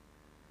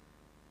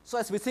 So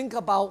as we think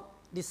about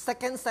the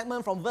second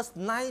segment from verse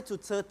 9 to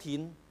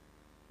 13,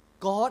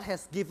 God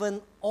has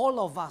given all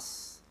of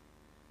us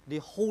the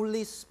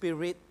Holy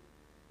Spirit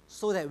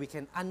so that we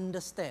can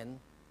understand,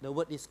 the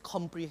word is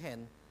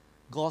comprehend,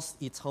 God's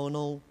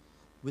eternal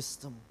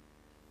wisdom.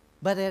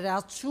 But there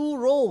are two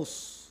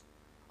roles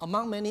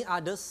among many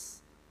others.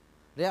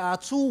 There are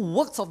two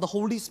works of the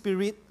Holy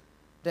Spirit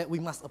that we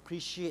must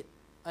appreciate,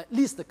 at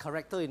least the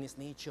character in his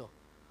nature.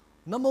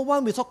 Number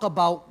one, we talk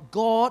about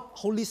God,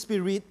 Holy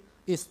Spirit,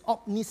 is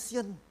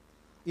omniscient.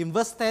 In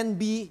verse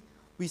 10b,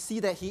 we see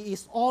that he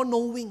is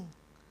all-knowing.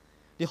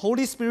 The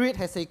Holy Spirit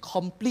has a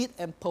complete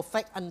and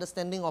perfect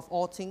understanding of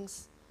all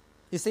things.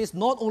 It says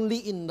not only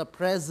in the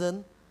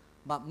present,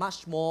 but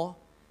much more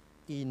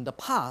in the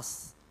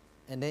past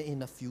and then in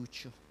the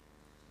future.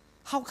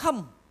 How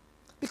come?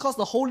 Because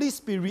the Holy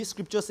Spirit,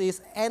 Scripture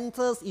says,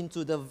 enters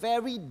into the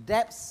very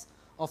depths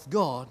of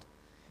God,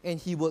 and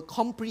he will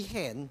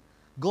comprehend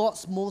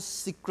God's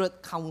most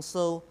secret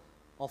counsel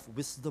of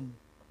wisdom.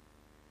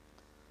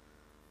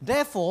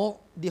 Therefore,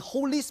 the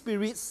Holy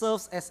Spirit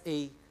serves as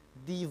a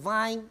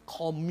divine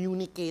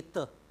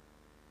communicator.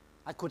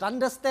 I could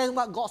understand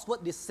what God's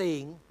word is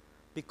saying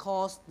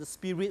because the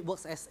Spirit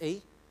works as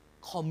a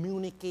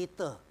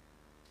communicator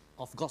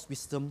of God's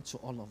wisdom to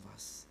all of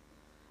us.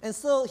 And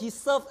so he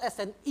serves as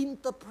an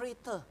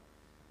interpreter.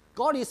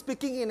 God is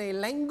speaking in a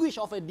language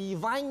of a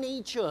divine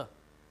nature.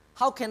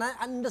 How can I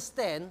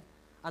understand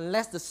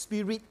unless the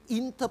Spirit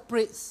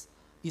interprets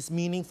its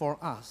meaning for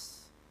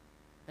us?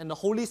 And the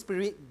Holy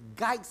Spirit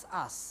guides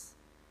us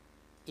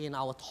in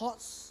our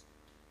thoughts,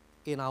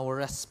 in our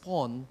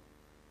response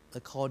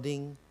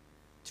according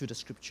to the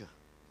Scripture.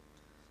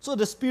 So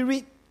the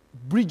Spirit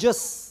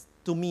bridges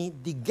to me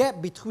the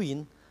gap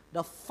between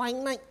the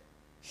finite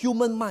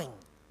human mind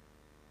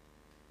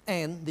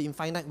and the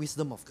infinite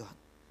wisdom of God.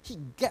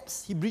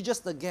 He bridges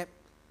the gap.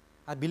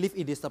 I believe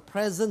it is the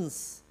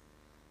presence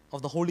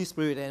of the Holy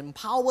Spirit that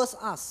empowers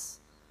us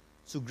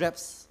to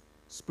grasp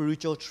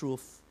spiritual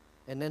truth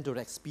and then to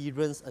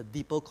experience a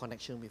deeper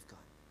connection with God.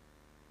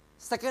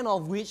 Second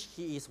of which,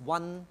 he is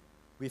one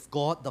with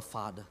God the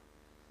Father.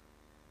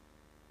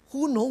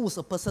 Who knows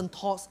a person's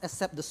thoughts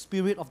except the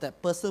spirit of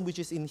that person which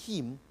is in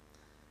him?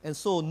 And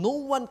so no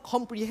one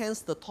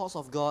comprehends the thoughts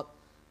of God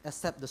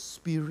except the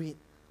Spirit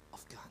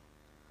of God.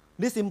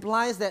 This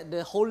implies that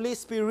the Holy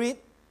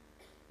Spirit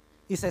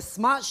is as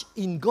much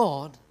in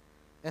God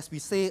as we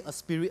say a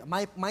spirit,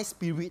 my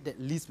spirit that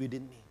lives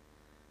within me.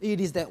 It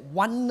is that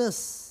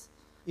oneness,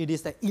 it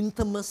is that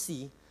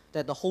intimacy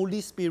that the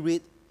Holy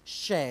Spirit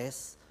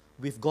shares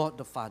with God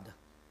the Father.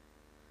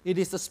 It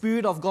is the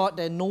Spirit of God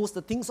that knows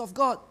the things of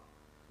God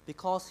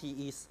because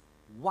he is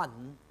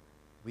one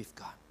with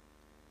God.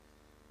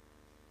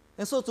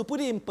 And so to put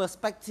it in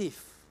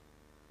perspective,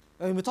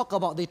 when we talk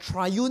about the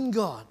triune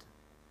God,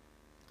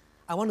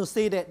 I want to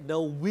say that the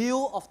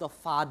will of the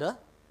Father,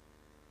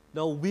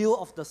 the will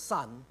of the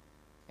Son,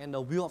 and the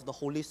will of the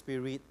Holy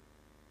Spirit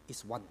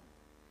is one.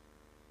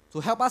 To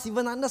help us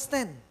even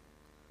understand,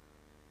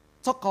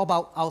 talk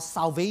about our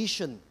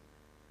salvation,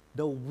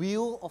 the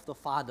will of the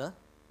Father,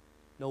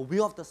 the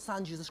will of the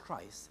Son, Jesus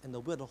Christ, and the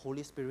will of the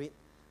Holy Spirit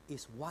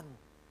is one.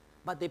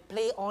 But they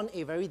play on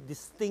a very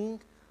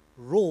distinct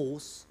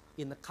roles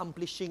in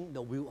accomplishing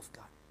the will of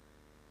God.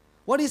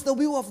 What is the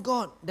will of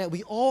God? That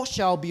we all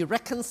shall be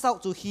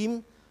reconciled to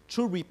him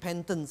through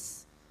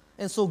repentance.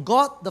 And so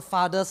God the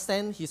Father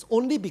sent his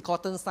only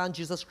begotten Son,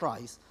 Jesus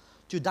Christ,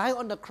 to die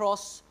on the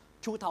cross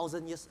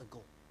 2,000 years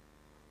ago.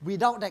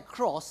 Without that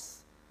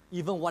cross,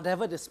 even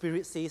whatever the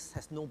Spirit says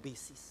has no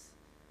basis.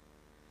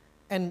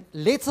 And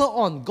later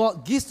on,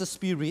 God gives the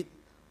Spirit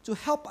to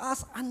help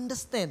us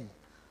understand,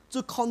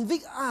 to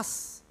convict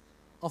us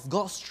of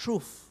God's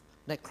truth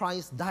that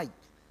Christ died.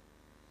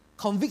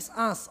 Convicts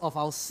us of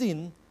our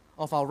sin,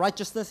 of our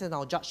righteousness and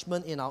our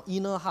judgment in our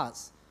inner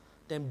hearts,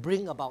 then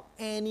bring about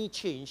any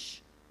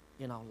change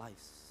in our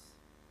lives.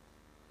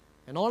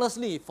 And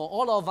honestly, for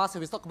all of us,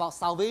 if we talk about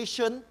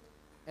salvation,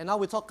 and now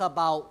we talk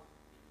about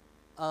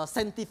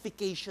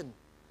sanctification,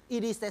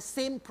 it is the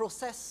same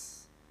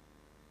process.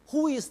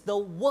 Who is the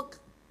work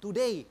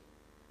today?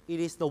 It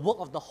is the work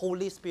of the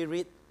Holy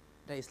Spirit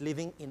that is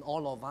living in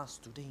all of us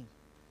today.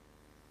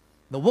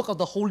 The work of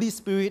the Holy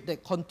Spirit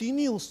that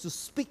continues to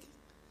speak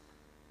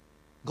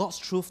God's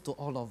truth to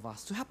all of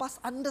us, to help us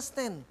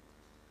understand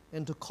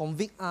and to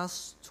convict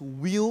us to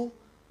will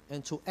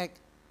and to act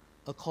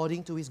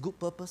according to his good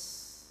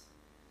purpose.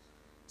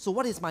 So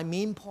what is my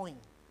main point?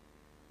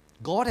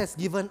 God has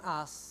given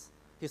us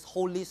his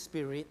Holy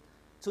Spirit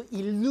to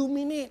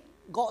illuminate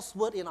God's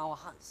word in our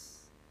hearts.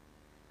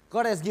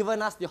 God has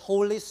given us the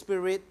Holy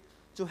Spirit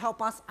to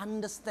help us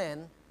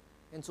understand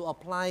and to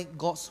apply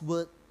God's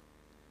word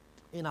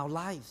in our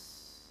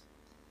lives.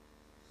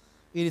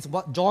 It is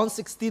what John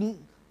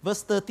 16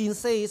 verse 13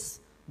 says,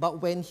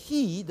 but when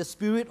he, the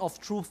Spirit of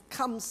truth,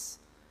 comes,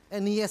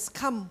 and he has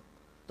come,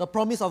 the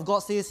promise of God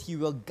says he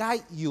will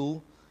guide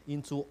you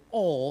into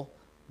all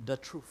the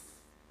truth.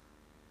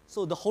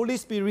 So the Holy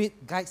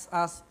Spirit guides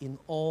us in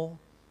all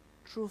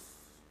truth.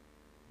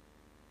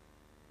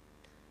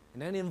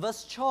 And then in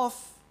verse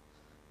 12,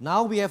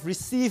 now we have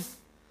received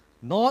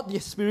not the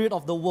spirit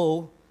of the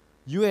world,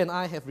 you and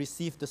I have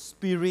received the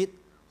Spirit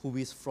who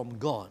is from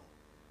God,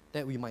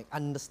 that we might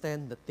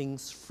understand the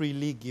things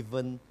freely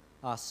given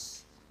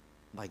us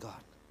by God.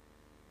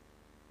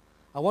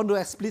 I want to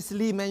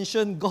explicitly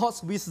mention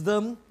God's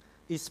wisdom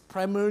is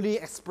primarily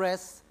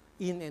expressed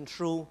in and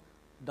through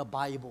the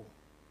Bible.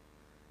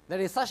 There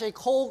is such a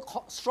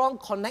strong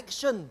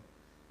connection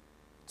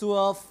to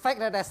a fact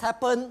that has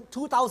happened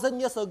 2,000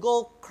 years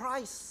ago,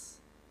 Christ.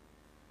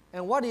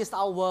 And what is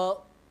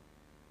our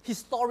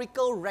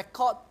historical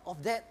record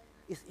of that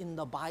is in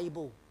the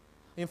Bible.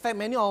 In fact,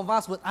 many of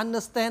us would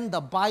understand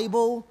the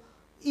Bible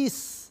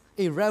is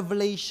a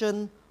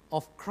revelation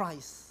of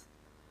Christ,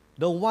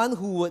 the one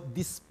who would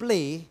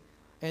display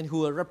and who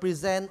will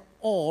represent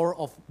all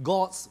of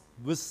God's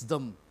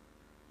wisdom.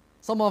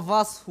 Some of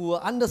us who will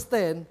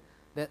understand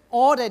that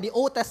all that the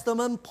Old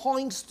Testament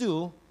points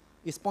to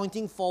is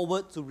pointing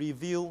forward to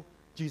reveal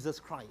Jesus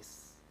Christ.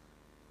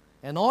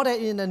 And all that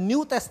in the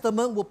New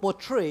Testament will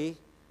portray,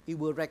 it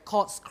will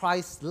record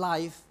Christ's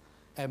life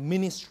and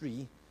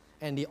ministry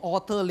and the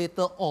author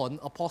later on,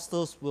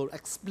 apostles, will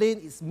explain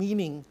its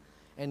meaning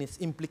and its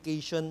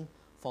implication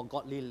for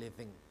godly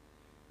living.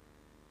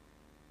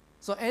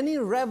 So any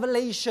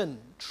revelation,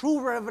 true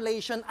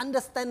revelation,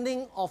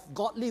 understanding of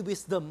godly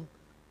wisdom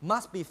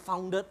must be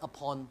founded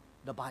upon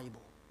the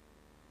Bible.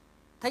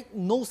 Take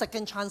no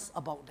second chance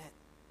about that.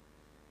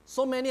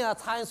 So many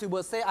times we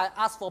will say, I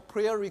ask for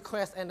prayer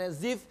requests, and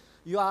as if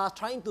you are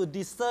trying to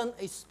discern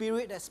a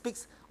spirit that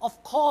speaks.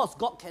 Of course,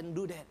 God can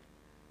do that.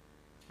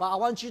 But I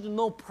want you to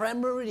know,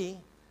 primarily,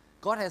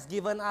 God has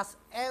given us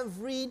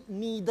every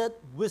needed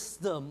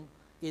wisdom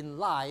in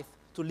life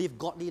to live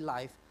godly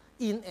life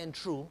in and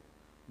through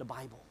the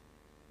Bible.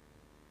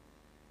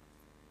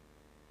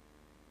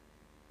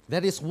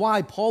 That is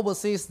why Paul will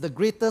say the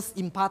greatest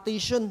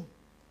impartation,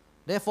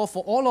 therefore,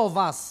 for all of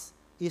us,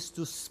 is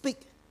to speak,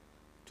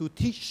 to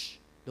teach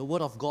the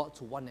word of God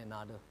to one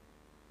another.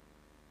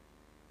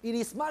 It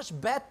is much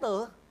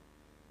better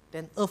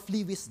than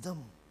earthly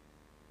wisdom.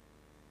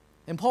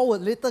 And Paul will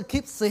later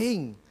keep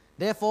saying,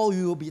 therefore,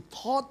 we will be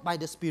taught by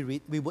the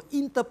Spirit, we will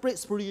interpret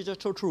spiritual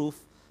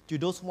truth to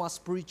those who are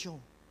spiritual.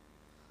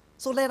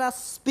 So let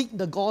us speak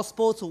the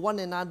gospel to one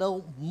another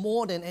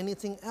more than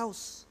anything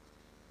else.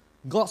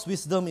 God's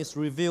wisdom is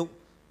revealed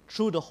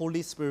through the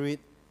Holy Spirit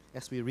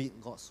as we read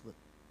God's word.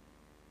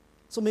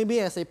 So maybe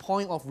as a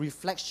point of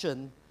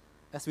reflection,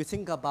 as we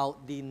think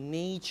about the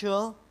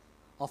nature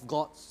of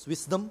God's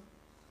wisdom,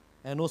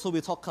 and also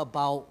we talk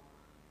about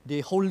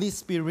the Holy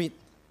Spirit,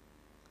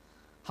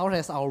 how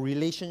has our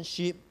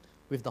relationship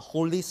with the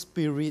Holy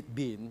Spirit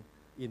been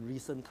in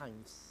recent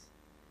times?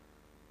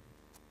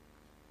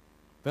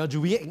 Well,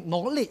 do we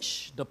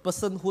acknowledge the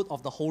personhood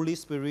of the Holy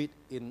Spirit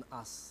in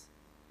us?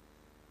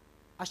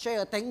 I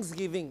share a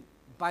thanksgiving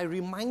by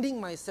reminding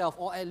myself,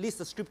 or at least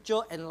the scripture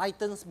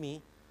enlightens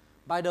me,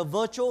 by the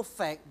virtual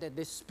fact that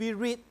the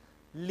Spirit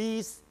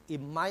lives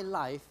in my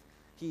life.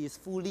 He is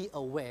fully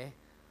aware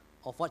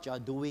of what you are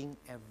doing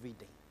every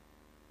day.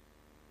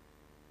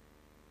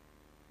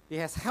 It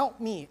has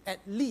helped me at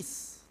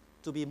least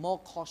to be more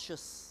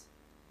cautious,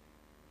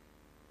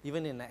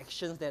 even in the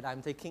actions that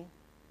I'm taking,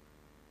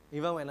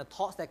 even when the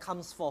thoughts that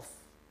comes forth.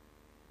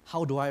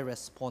 How do I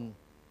respond?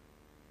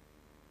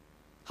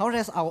 How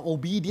has our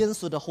obedience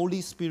to the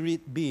Holy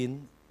Spirit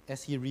been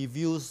as He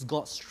reveals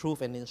God's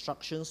truth and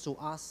instructions to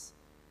us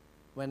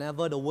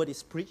whenever the word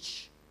is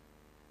preached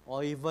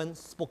or even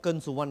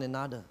spoken to one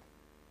another?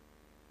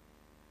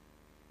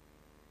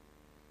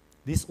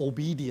 This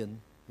obedience,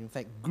 in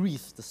fact,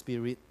 grieves the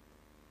Spirit,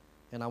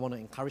 and I want to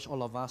encourage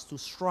all of us to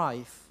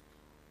strive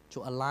to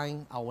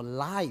align our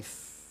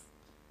life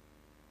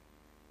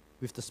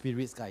with the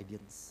Spirit's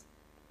guidance.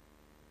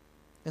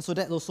 And so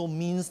that also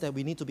means that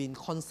we need to be in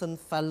constant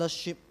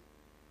fellowship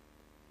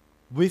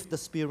with the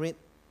Spirit,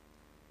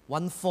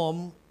 one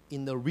form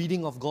in the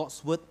reading of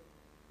God's word,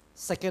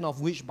 second of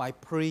which by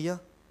prayer.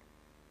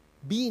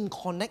 Be in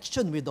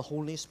connection with the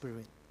Holy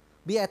Spirit.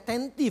 Be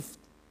attentive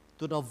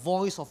to the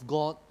voice of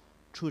God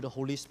through the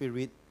Holy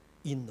Spirit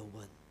in the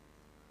word.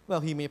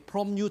 Well, He may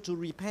prompt you to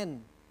repent.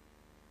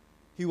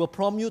 He will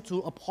prompt you to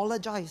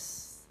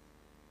apologize.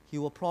 He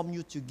will prompt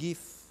you to give.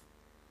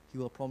 He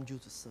will prompt you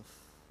to serve.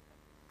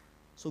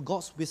 So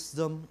God's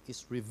wisdom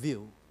is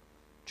revealed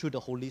through the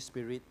Holy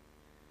Spirit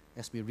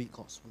as we read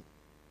God's word.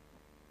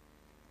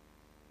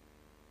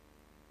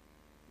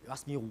 You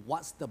ask me,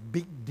 what's the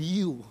big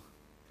deal?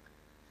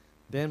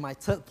 Then my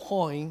third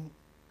point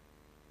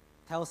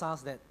tells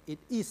us that it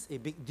is a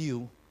big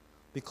deal,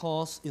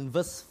 because in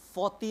verse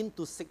 14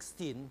 to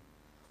 16,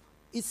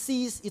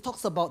 it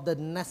talks about the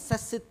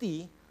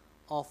necessity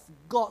of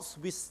God's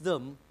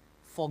wisdom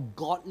for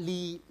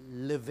godly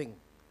living.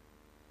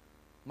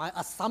 My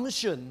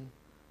assumption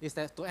is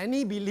that to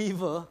any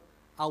believer,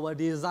 our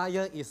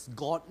desire is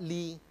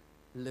godly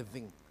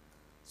living.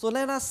 So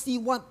let us see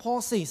what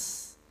Paul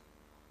says.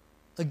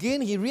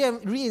 Again, he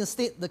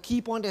reinstates the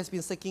key point that has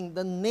been taken.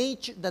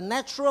 The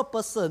natural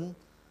person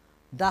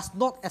does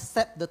not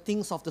accept the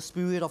things of the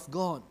Spirit of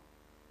God,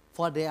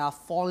 for they are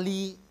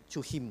folly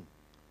to him.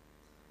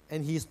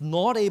 And he is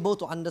not able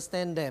to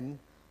understand them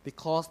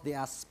because they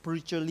are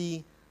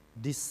spiritually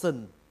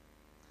discerned.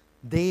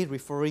 They,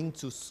 referring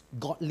to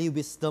godly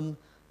wisdom,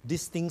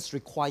 these things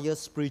require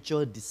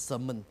spiritual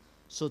discernment.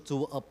 So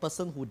to a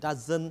person who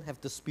doesn't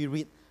have the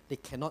Spirit, they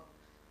cannot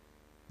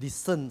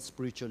discern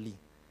spiritually.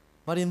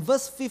 But in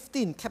verse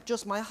 15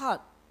 captures my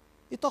heart.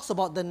 It talks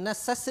about the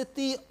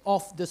necessity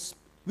of the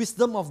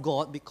wisdom of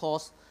God,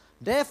 because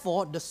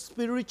therefore the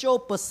spiritual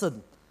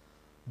person,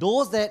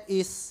 those that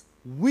is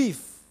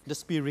with the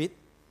Spirit,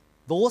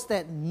 those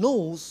that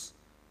knows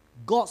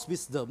God's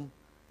wisdom,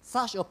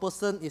 such a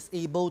person is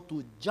able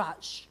to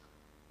judge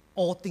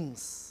all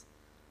things,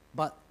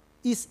 but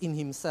is in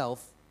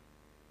himself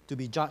to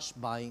be judged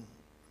by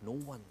no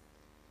one.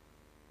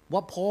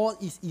 What Paul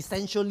is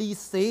essentially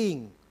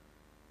saying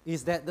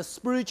is that the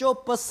spiritual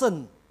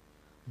person,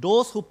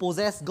 those who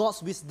possess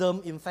God's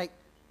wisdom, in fact,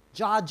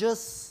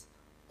 judges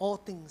all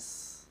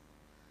things.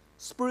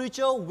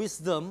 Spiritual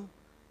wisdom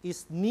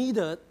is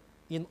needed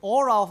in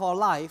all of our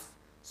life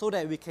so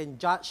that we can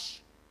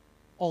judge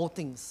all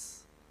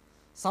things.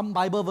 Some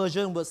Bible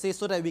version would say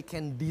so that we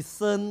can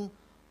discern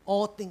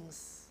all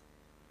things.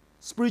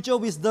 Spiritual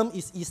wisdom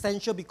is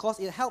essential because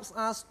it helps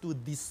us to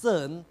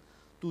discern,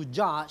 to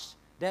judge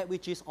that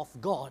which is of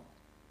God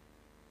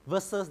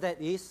versus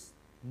that is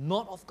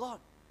not of God.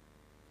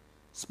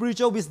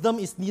 Spiritual wisdom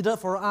is needed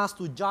for us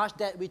to judge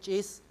that which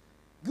is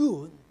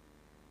good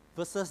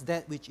versus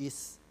that which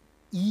is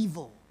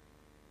evil.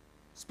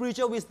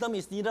 Spiritual wisdom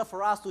is needed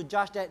for us to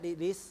judge that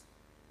it is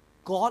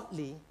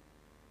godly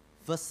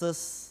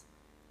versus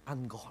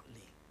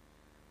ungodly.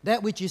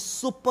 That which is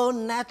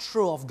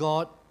supernatural of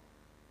God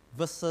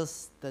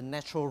versus the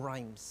natural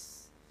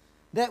rhymes.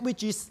 That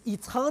which is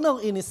eternal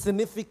in its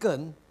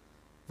significance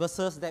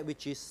versus that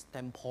which is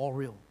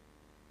temporal.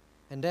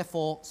 And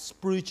therefore,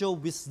 spiritual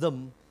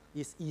wisdom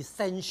is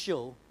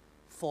essential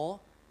for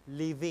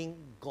living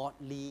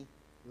godly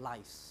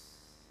lives.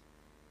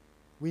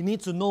 We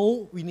need to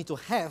know, we need to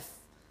have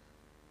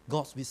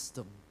God's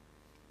wisdom,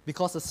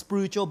 because a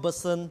spiritual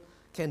person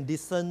can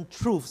discern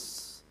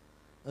truths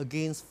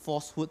against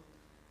falsehood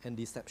and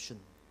deception.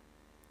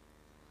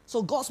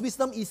 So God's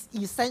wisdom is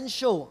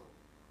essential,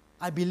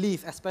 I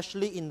believe,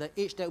 especially in the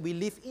age that we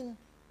live in.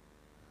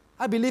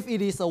 I believe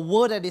it is a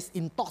world that is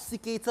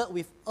intoxicated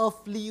with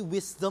earthly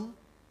wisdom.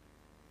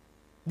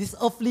 This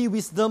earthly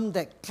wisdom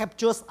that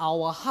captures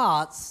our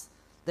hearts,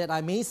 that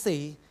I may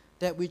say,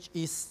 that which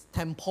is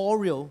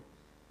temporal,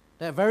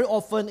 that very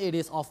often it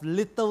is of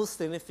little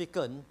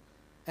significance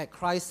at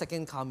Christ's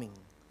second coming.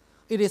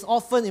 It is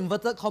often,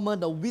 inverted comma,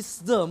 the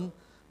wisdom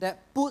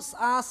that puts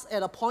us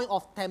at a point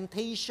of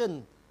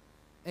temptation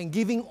and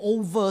giving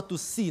over to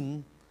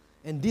sin,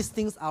 and these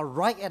things are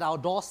right at our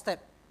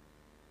doorstep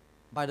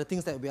by the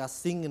things that we are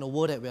seeing in the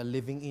world that we are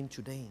living in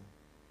today.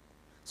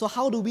 So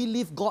how do we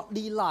live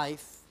godly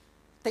life?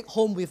 Take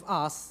home with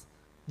us,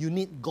 you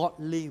need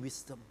godly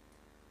wisdom.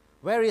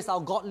 Where is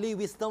our godly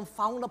wisdom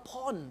found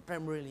upon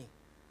primarily?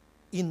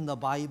 In the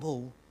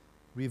Bible,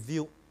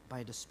 revealed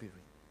by the Spirit.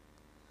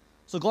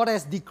 So God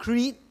has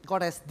decreed,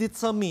 God has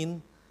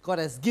determined, God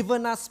has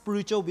given us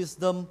spiritual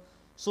wisdom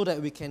so that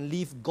we can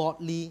live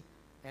godly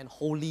and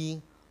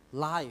holy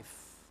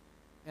life.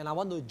 And I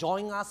want to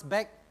join us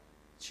back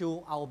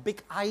to our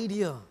big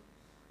idea.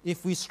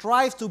 If we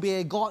strive to be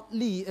a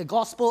godly, a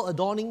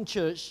gospel-adorning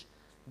church,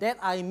 that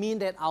I mean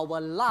that our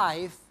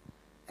life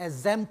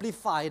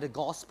exemplify the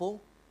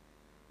gospel,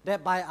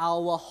 that by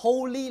our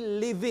holy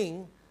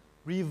living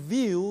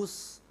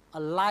reveals a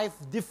life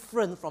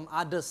different from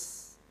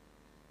others.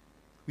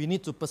 We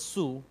need to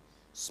pursue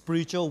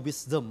spiritual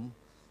wisdom.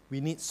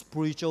 We need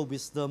spiritual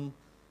wisdom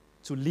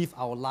to live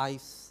our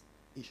lives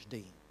each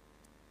day.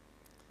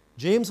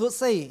 James would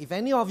say, if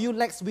any of you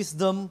lacks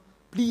wisdom,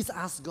 please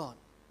ask God,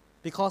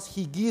 because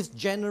He gives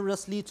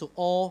generously to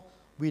all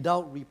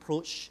without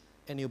reproach,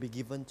 and it will be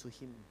given to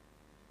him.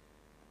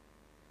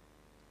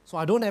 So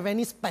I don't have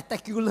any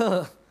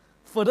spectacular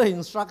further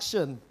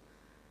instruction.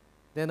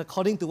 Then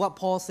according to what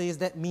Paul says,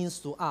 that means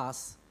to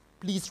us,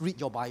 please read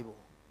your Bible.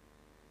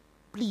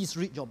 Please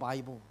read your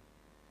Bible.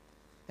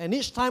 And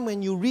each time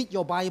when you read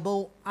your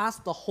Bible,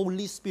 ask the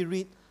Holy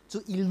Spirit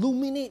to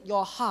illuminate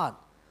your heart,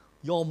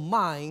 your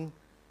mind,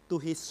 to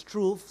His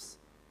truths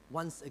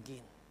once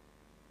again.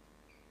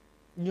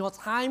 In your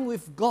time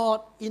with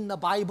God in the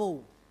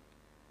Bible,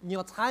 in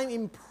your time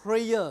in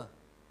prayer,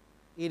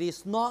 it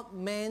is not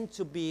meant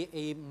to be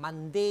a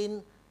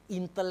mundane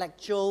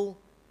intellectual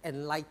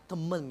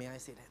enlightenment, may I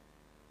say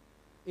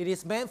that. It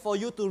is meant for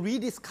you to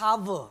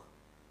rediscover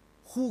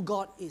who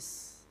God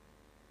is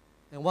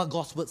and what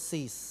God's word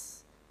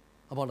says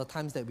about the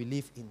times that we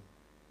live in.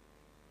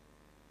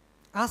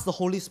 Ask the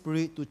Holy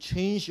Spirit to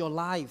change your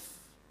life,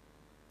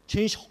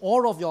 change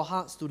all of your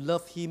hearts to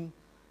love Him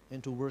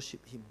and to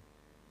worship Him.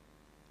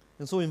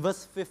 And so in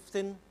verse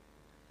 15,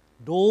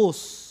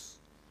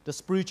 the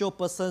spiritual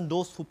person,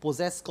 those who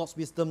possess God's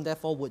wisdom,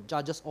 therefore would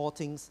judge all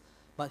things,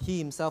 but he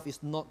himself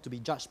is not to be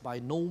judged by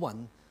no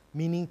one,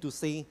 meaning to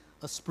say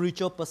a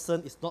spiritual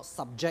person is not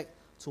subject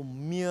to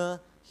mere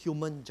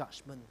human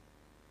judgment.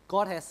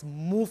 God has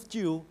moved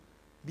you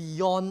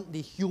beyond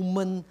the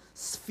human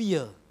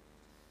sphere.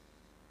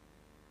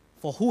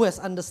 For who has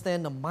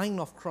understand the mind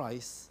of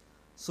Christ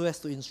so as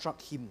to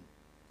instruct him?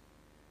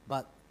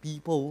 But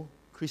people,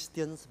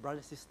 Christians,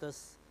 brothers and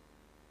sisters,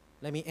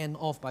 let me end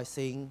off by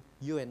saying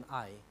you and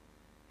I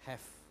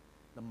have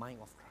the mind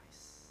of Christ.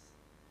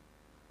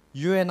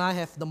 You and I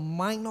have the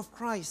mind of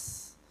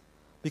Christ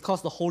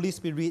because the Holy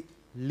Spirit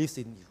lives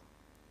in you.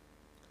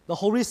 The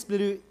Holy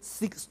Spirit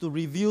seeks to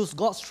reveal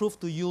God's truth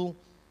to you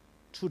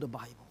through the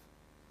Bible.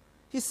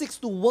 He seeks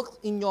to work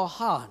in your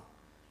heart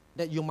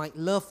that you might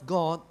love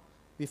God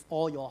with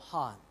all your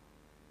heart,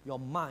 your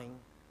mind,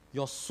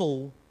 your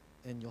soul,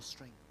 and your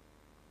strength.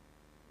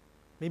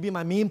 Maybe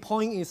my main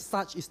point is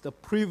such is the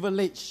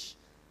privilege,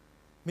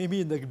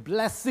 maybe the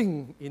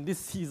blessing in this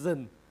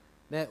season,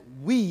 that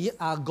we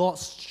are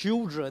God's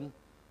children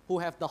who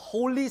have the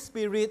Holy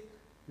Spirit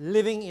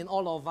living in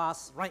all of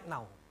us right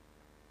now.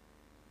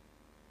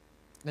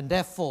 And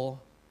therefore,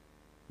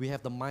 we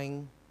have the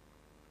mind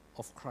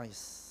of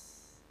Christ.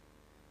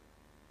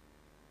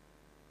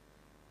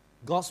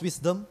 God's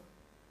wisdom,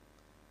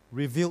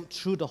 revealed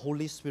through the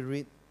Holy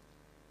Spirit,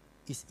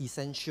 is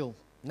essential,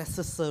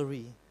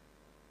 necessary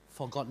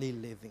for godly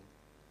living.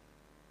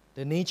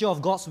 The nature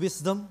of God's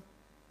wisdom,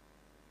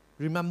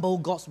 remember,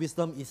 God's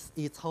wisdom is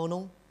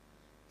eternal.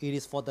 It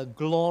is for the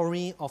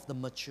glory of the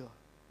mature.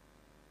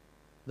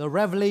 The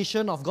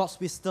revelation of God's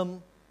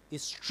wisdom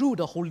is through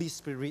the Holy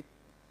Spirit,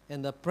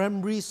 and the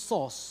primary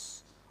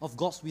source of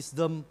God's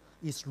wisdom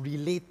is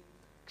relayed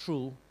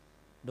through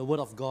the Word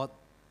of God,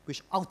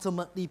 which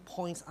ultimately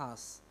points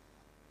us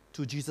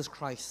to Jesus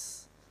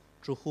Christ,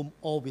 through whom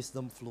all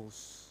wisdom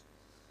flows.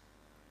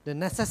 The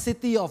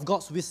necessity of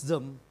God's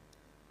wisdom,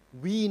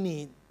 we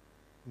need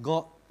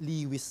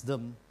godly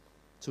wisdom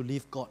to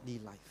live godly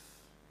life.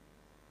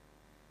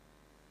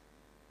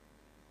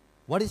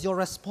 What is your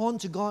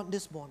response to God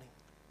this morning?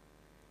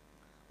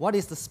 What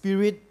is the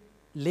Spirit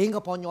laying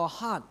upon your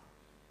heart?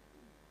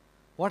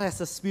 What has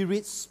the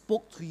Spirit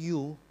spoke to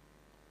you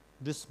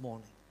this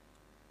morning?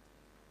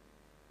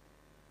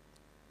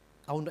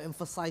 I want to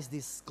emphasize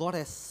this. God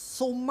has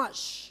so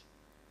much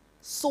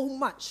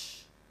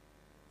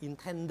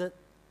intended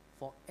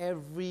for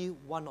every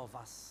one of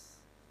us.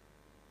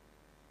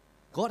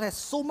 God has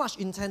so much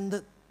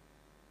intended.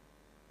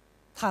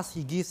 Thus,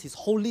 He gives His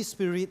Holy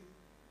Spirit,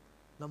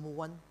 number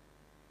one,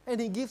 and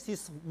He gives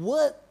His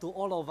Word to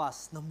all of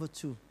us, number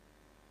two.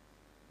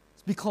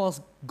 It's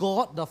because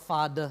God the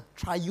Father,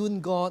 triune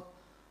God,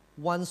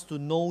 wants to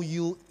know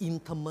you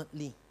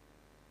intimately.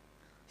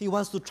 He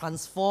wants to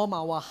transform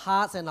our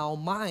hearts and our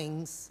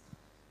minds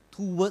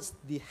towards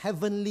the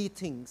heavenly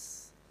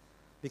things,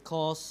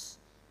 because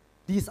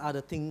these are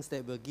the things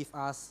that will give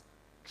us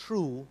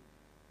true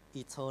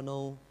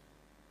eternal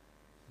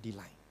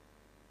delight.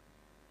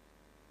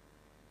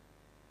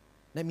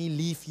 Let me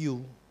leave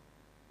you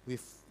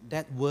with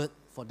that word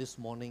for this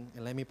morning,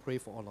 and let me pray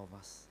for all of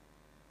us.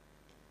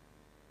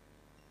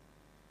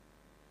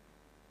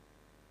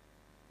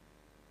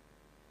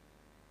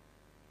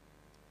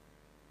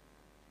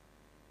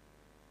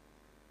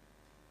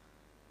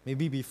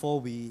 Maybe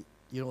before we,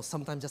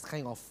 sometimes just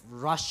kind of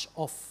rush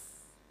off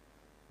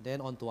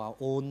then onto our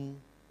own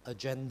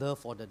agenda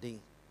for the day,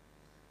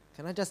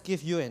 can I just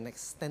give you an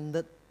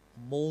extended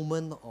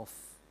moment of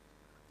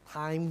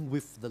time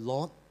with the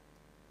Lord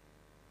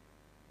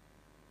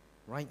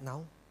right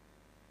now?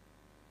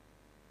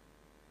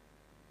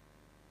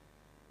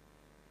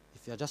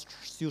 If you're just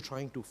still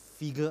trying to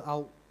figure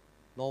out,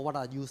 Lord, what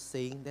are you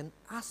saying, then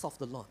ask of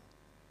the Lord.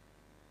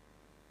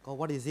 God,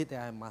 what is it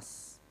that I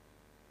must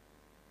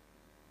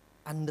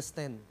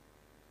understand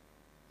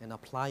and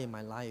apply in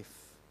my life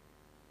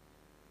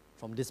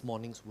from this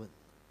morning's word?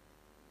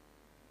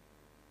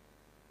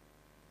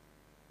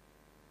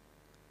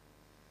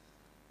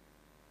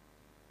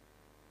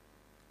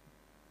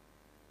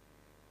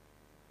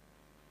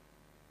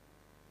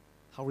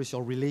 How is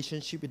your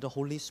relationship with the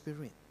Holy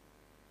Spirit?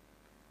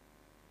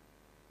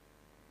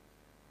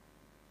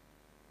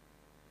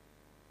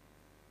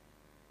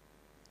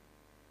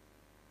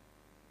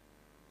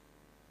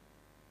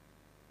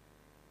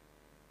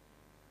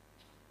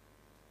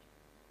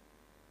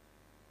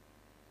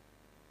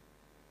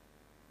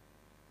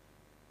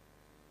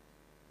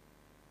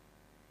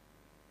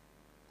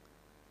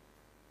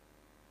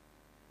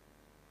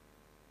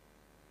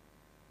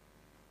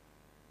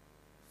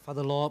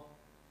 Father Lord,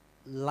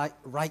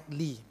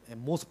 rightly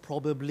and most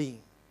probably,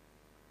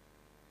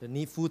 the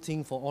needful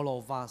thing for all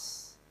of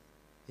us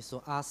is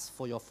to ask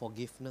for your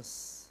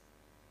forgiveness.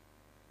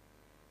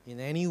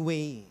 In any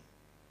way,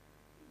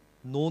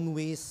 known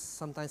ways,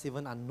 sometimes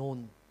even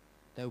unknown,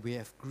 that we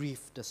have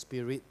grieved the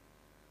Spirit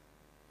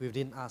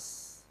within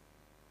us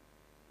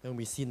when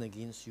we sin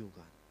against you,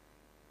 God.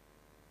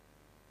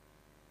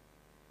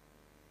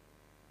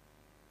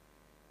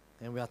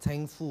 And we are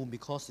thankful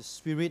because the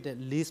Spirit that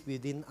lives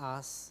within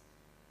us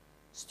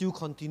still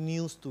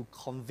continues to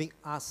convict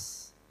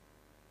us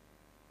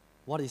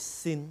what is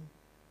sin,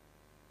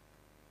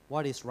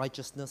 what is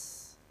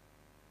righteousness,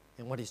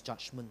 and what is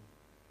judgment.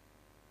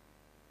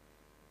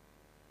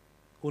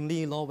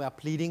 Only, Lord, we are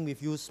pleading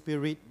with you,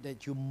 Spirit,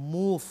 that you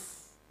move,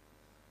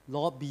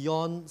 Lord,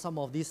 beyond some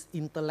of this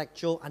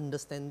intellectual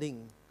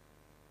understanding,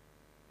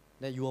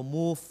 that you will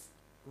move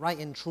right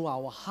and through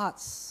our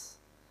hearts,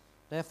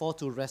 therefore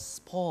to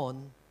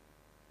respond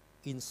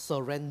in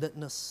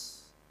surrenderedness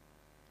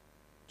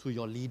to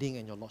your leading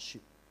and your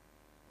lordship.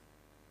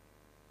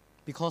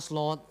 Because,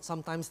 Lord,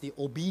 sometimes the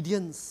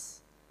obedience,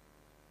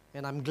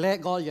 and I'm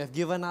glad, God, you have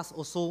given us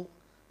also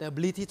the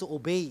ability to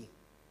obey.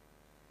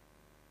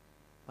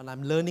 But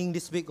I'm learning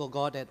this week, oh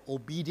God, that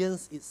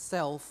obedience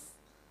itself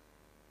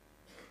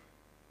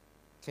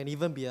can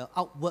even be an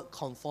outward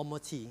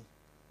conformity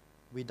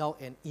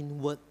without an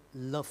inward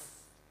love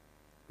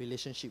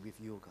relationship with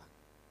you, God.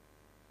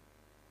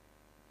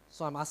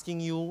 So I'm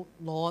asking you,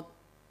 Lord,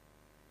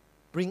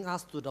 bring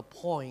us to the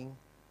point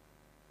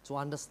to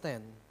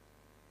understand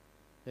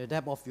the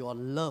depth of your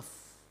love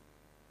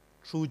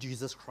through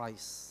Jesus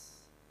Christ.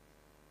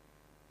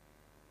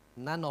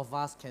 None of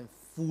us can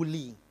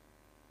fully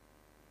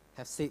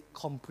have said,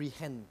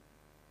 comprehend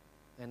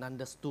and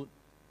understood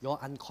your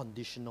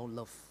unconditional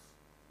love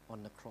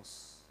on the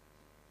cross.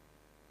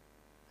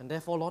 And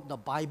therefore, Lord, the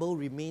Bible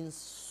remains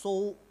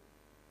so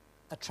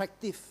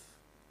attractive,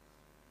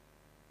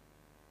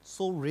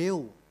 so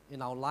real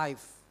in our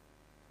life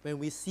when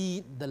we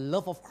see the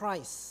love of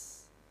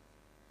Christ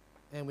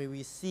and when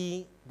we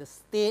see the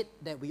state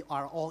that we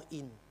are all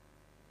in.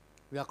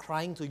 We are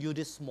crying to you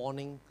this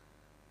morning,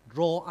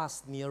 draw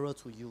us nearer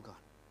to you, God.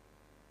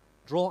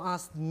 Draw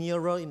us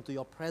nearer into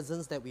your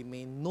presence that we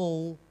may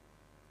know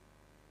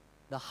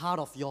the heart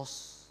of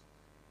yours,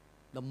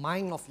 the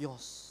mind of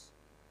yours,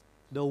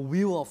 the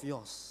will of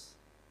yours,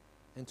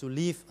 and to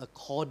live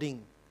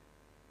according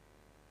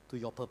to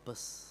your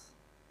purpose.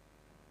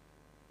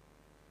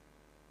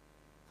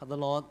 Father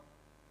Lord,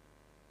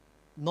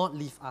 not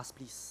leave us,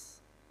 please,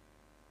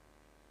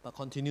 but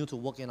continue to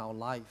work in our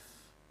life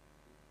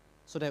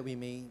so that we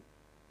may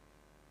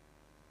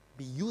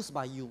be used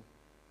by you,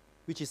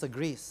 which is a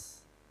grace.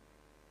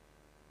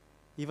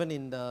 Even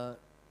in the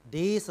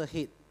days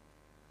ahead,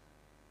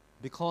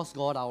 because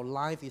God, our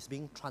life is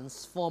being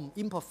transformed,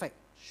 imperfect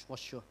for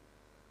sure,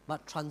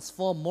 but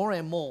transformed more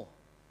and more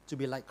to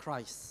be like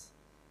Christ.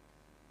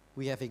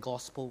 We have a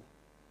gospel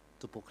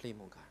to proclaim,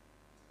 oh God.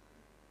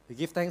 We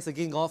give thanks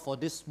again, God, for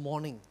this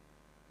morning.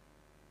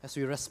 As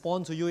we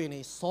respond to you in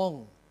a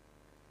song,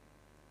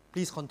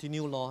 please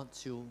continue, Lord,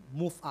 to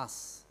move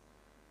us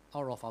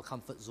out of our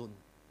comfort zone.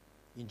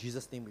 In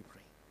Jesus' name we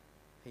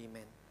pray.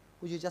 Amen.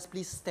 Would you just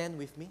please stand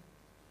with me?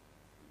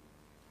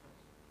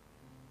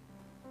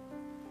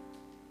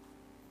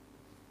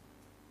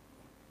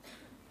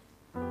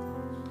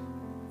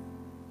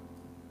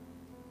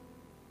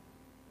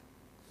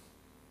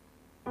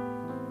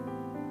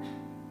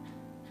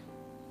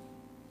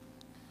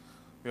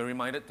 We are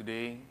reminded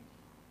today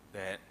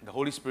that the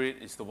Holy Spirit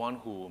is the one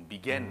who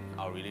began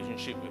our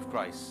relationship with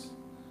Christ,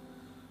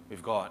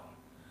 with God,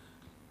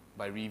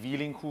 by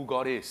revealing who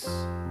God is,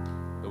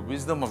 the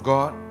wisdom of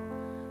God,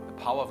 the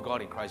power of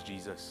God in Christ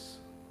Jesus.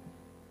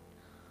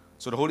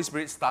 So the Holy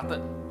Spirit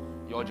started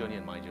your journey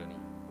and my journey.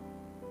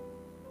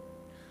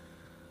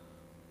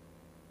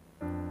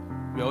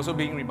 We are also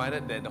being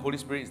reminded that the Holy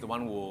Spirit is the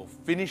one who will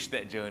finish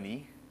that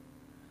journey.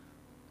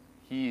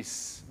 He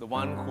is the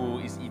one who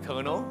is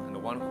eternal and the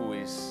one who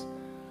is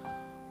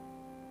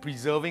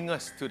preserving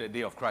us to the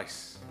day of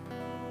Christ.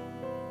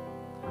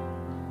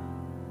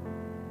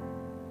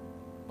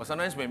 But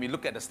sometimes when we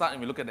look at the start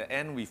and we look at the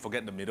end, we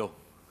forget the middle.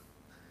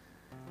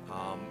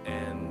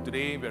 And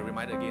today we are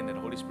reminded again that the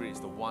Holy Spirit is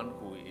the one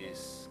who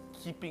is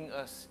keeping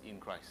us in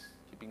Christ,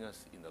 keeping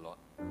us in the Lord.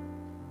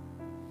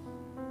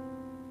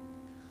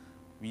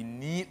 We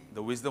need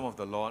the wisdom of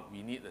the Lord.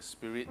 We need the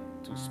Spirit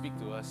to speak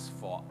to us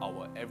for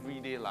our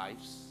everyday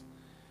lives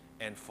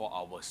and for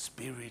our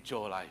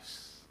spiritual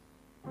lives.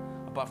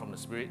 Apart from the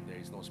Spirit, there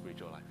is no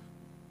spiritual life.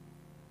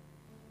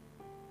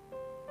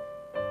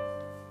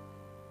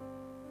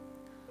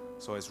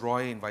 So as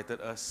Roy invited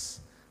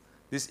us,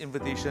 this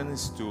invitation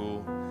is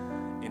to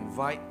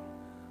invite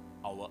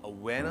our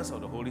awareness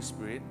of the Holy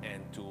Spirit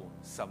and to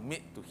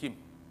submit to Him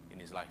in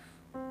His life.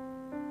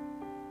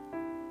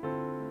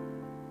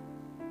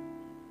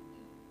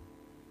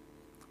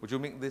 Would you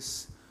make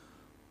this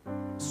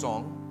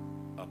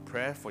song a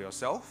prayer for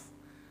yourself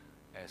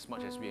as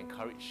much as we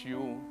encourage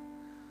you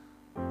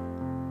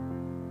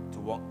to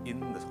walk in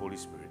the Holy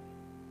Spirit?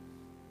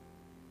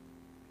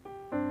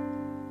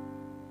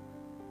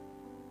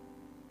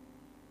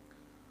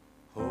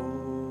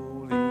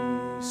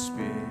 Holy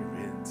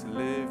Spirit,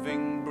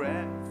 living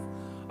breath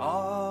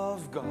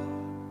of God,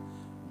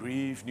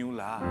 breathe new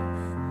life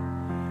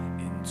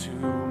into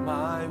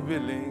my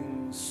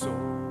willing soul.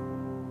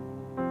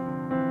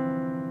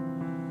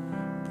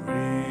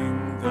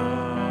 Bring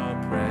the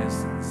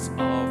presence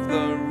of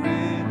the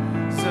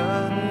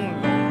risen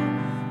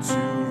Lord to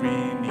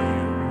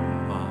renew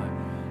my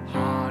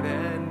heart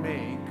and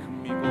make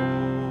me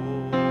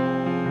bold.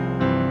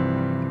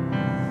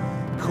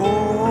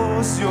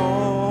 Cause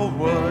your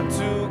word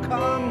to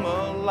come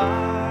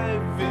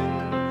alive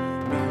in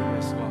me,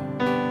 yes, God.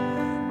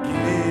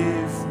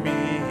 Give me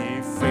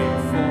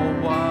faith for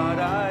what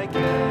I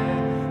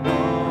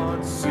cannot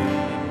see.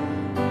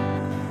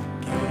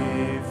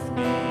 Give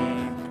me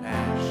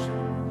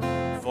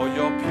passion for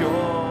your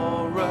purity.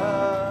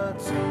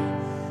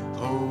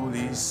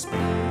 Holy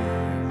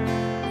Spirit,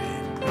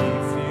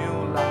 breathe new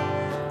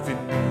life in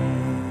me.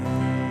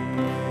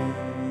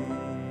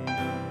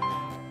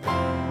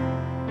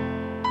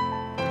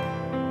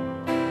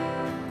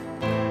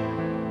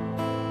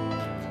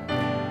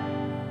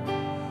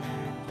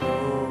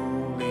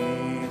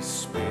 Holy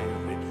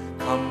Spirit,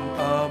 come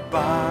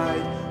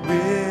abide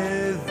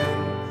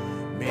within.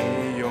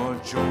 May your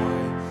joy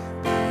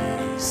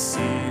be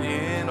seen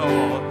in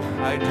all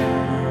I do.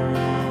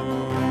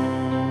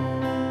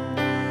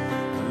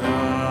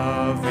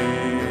 Love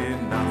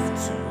enough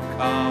to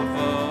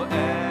cover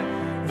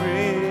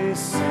every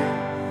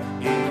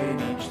sin in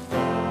each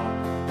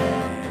thought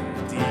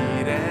and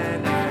deed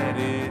and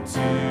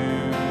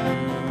attitude.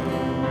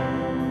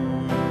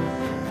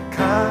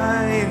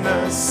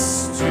 Kindness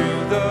to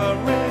the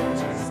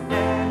righteous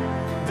and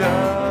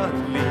the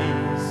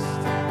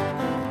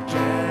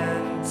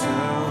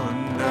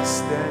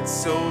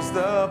sows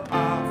the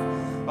path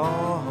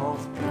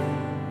of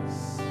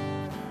peace.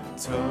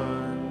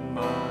 Turn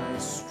my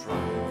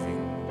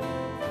striving.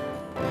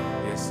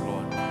 Yes,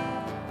 Lord.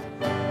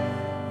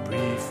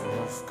 Brief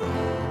of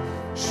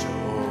God,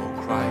 show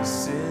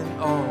Christ in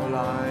all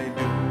I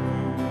do.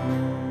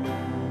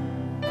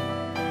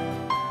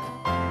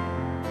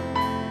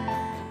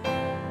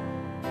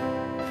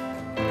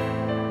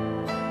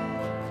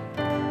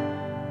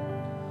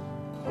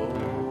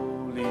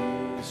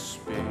 Holy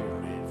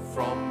Spirit,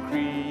 from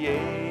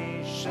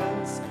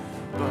creation's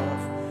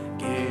birth,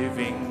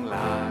 giving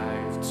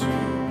life to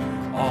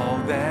all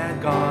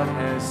that God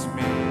has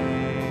made.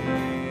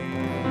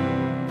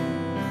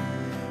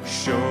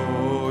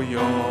 Show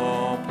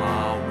your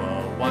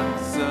power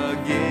once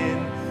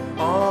again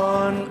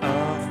on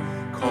earth.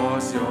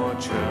 Cause your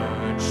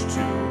church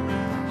to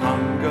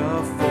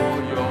hunger for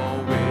your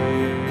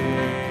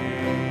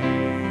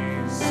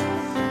ways.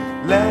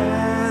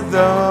 Let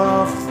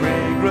the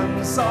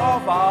fragrance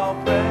of our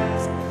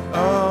prayers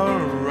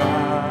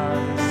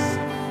arise.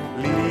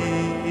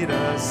 Lead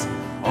us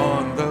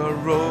on the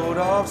road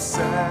of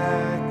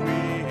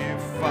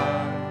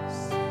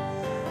sacrifice,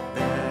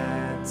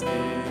 that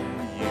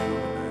in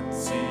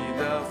unity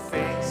the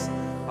face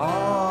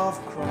of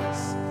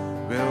Christ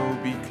will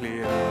be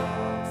clear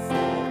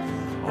for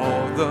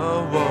all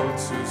the world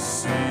to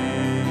see.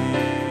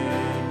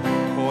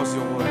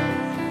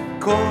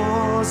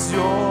 Cause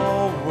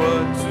your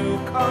word to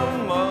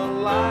come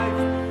alive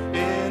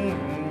in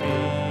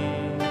me.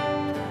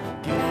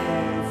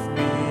 Give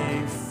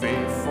me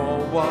faith for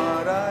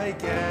what I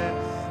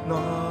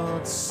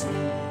cannot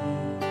see.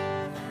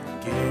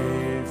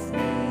 Give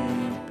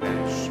me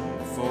passion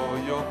for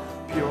your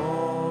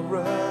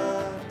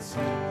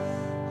purity.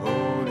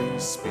 Holy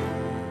Spirit,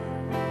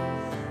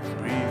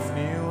 breathe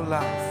new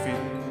life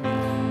in me.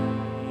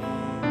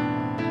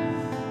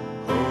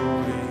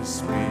 Holy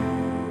Spirit,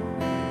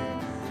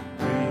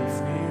 breathe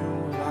new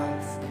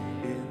life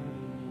in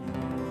me.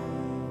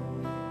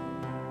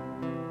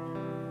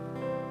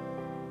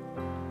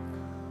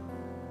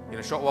 In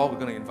a short while, we're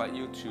going to invite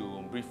you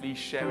to briefly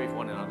share with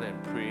one another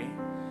and pray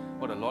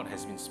what the Lord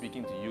has been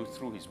speaking to you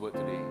through His Word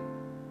today.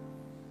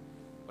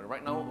 But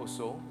right now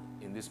also,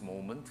 in this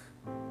moment,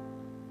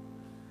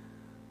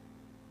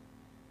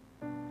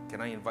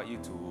 can I invite you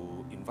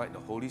to invite the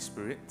Holy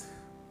Spirit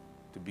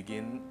to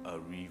begin a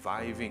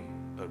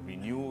reviving, a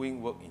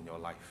renewing work in your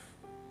life,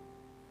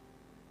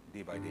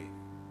 day by day.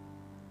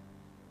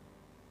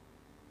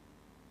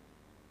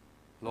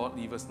 Lord,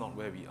 leave us not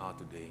where we are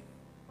today,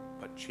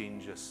 but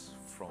change us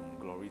from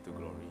glory to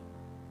glory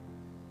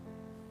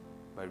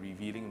by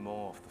revealing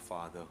more of the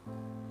Father,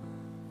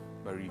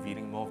 by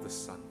revealing more of the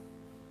Son,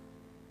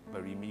 by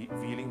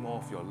revealing more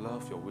of your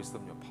love, your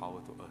wisdom, your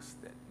power to us,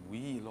 that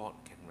we, Lord,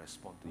 can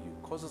respond to you.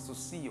 Cause us to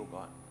see, oh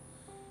God.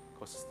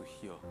 Cause us to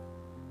hear.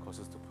 Cause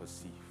us to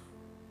perceive.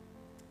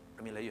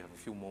 Let me let you have a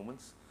few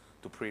moments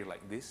to pray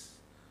like this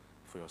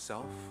for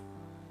yourself,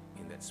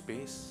 in that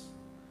space,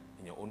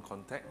 in your own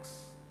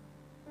context.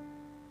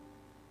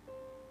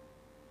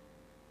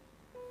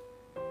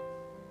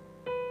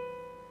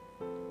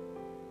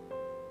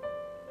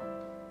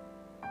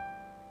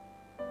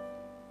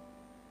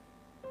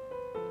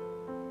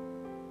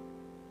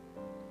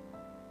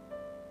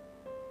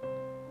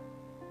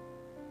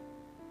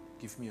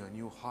 Give me a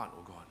new heart,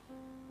 oh God.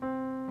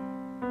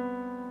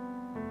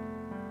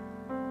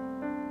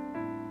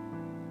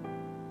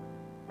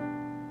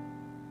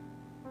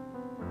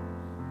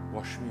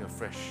 Wash me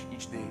afresh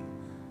each day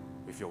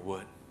with your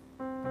word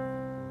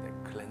that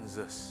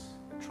cleanses,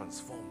 that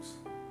transforms.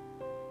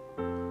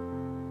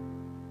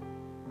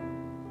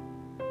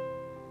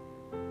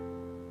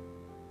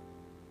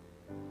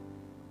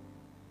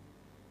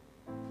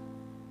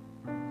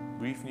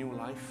 Breathe new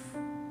life.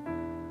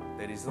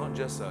 That is not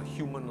just a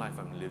human life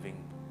I'm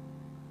living,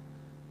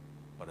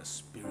 but a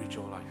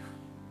spiritual life.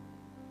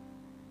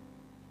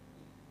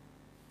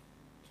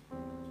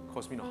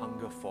 Cause me to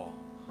hunger for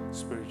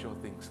spiritual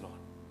things, Lord.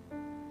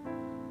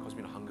 Cause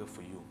me to hunger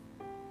for you.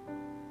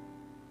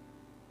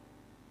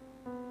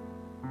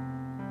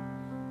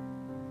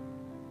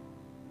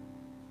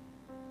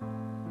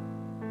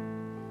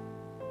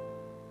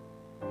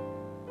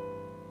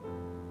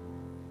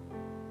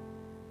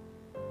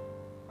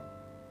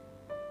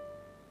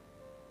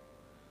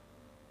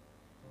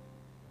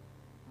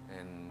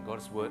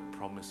 God's word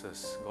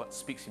promises, God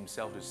speaks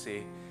Himself to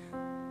say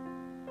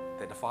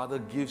that the Father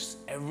gives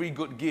every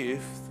good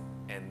gift,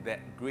 and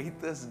that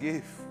greatest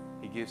gift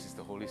He gives is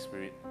the Holy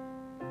Spirit.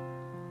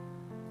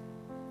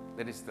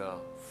 That is the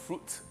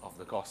fruit of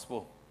the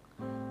gospel,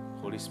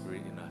 Holy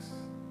Spirit in us.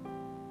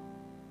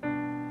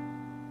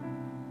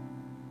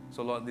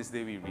 So Lord, this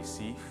day we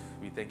receive.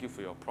 We thank you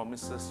for your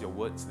promises, your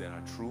words that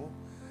are true,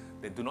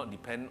 that do not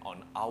depend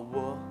on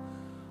our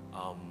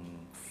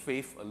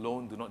faith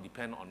alone, do not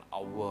depend on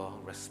our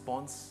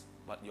response,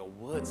 but your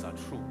words are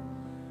true.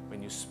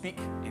 When you speak,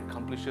 it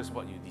accomplishes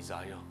what you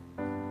desire.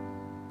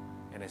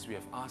 And as we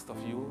have asked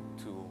of you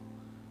to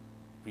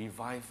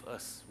revive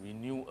us,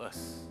 renew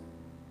us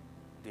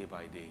day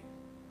by day,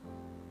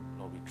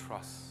 Lord, we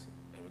trust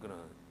we're going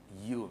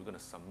to yield, we're going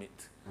to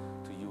submit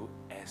to you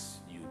as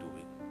you do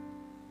it.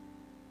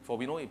 For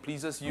we know it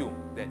pleases you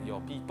that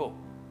your people,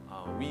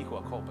 we who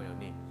are called by your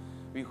name,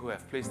 we who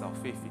have placed our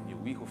faith in you,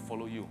 we who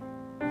follow you,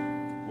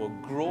 will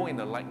grow in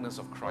the likeness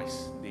of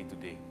Christ day to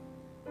day.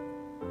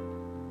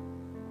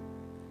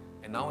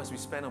 And now as we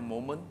spend a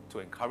moment to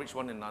encourage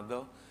one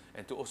another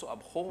and to also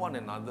uphold one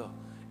another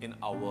in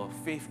our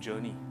faith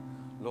journey,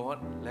 Lord,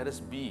 let us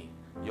be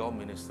your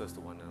ministers to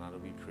one another,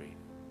 we pray.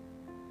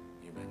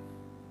 Amen.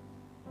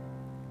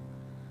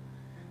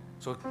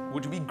 So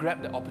would we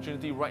grab the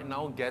opportunity right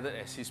now, gathered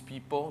as his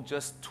people,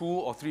 just 2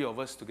 or 3 of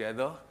us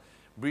together,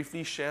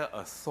 briefly share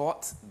a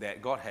thought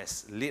that God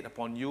has laid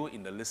upon you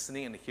in the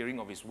listening and the hearing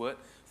of his word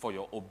for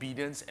your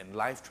obedience and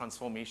life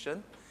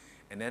transformation,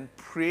 and then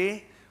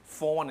pray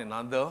for one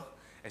another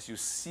as you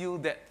seal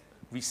that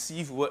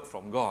received word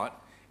from God,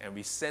 and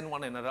we send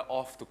one another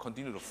off to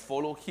continue to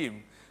follow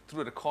him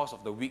through the course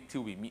of the week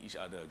till we meet each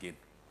other again.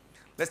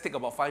 Let's take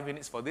about 5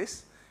 minutes for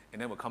this, and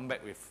then we'll come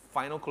back with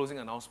final closing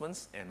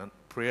announcements and a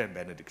prayer and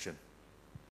benediction.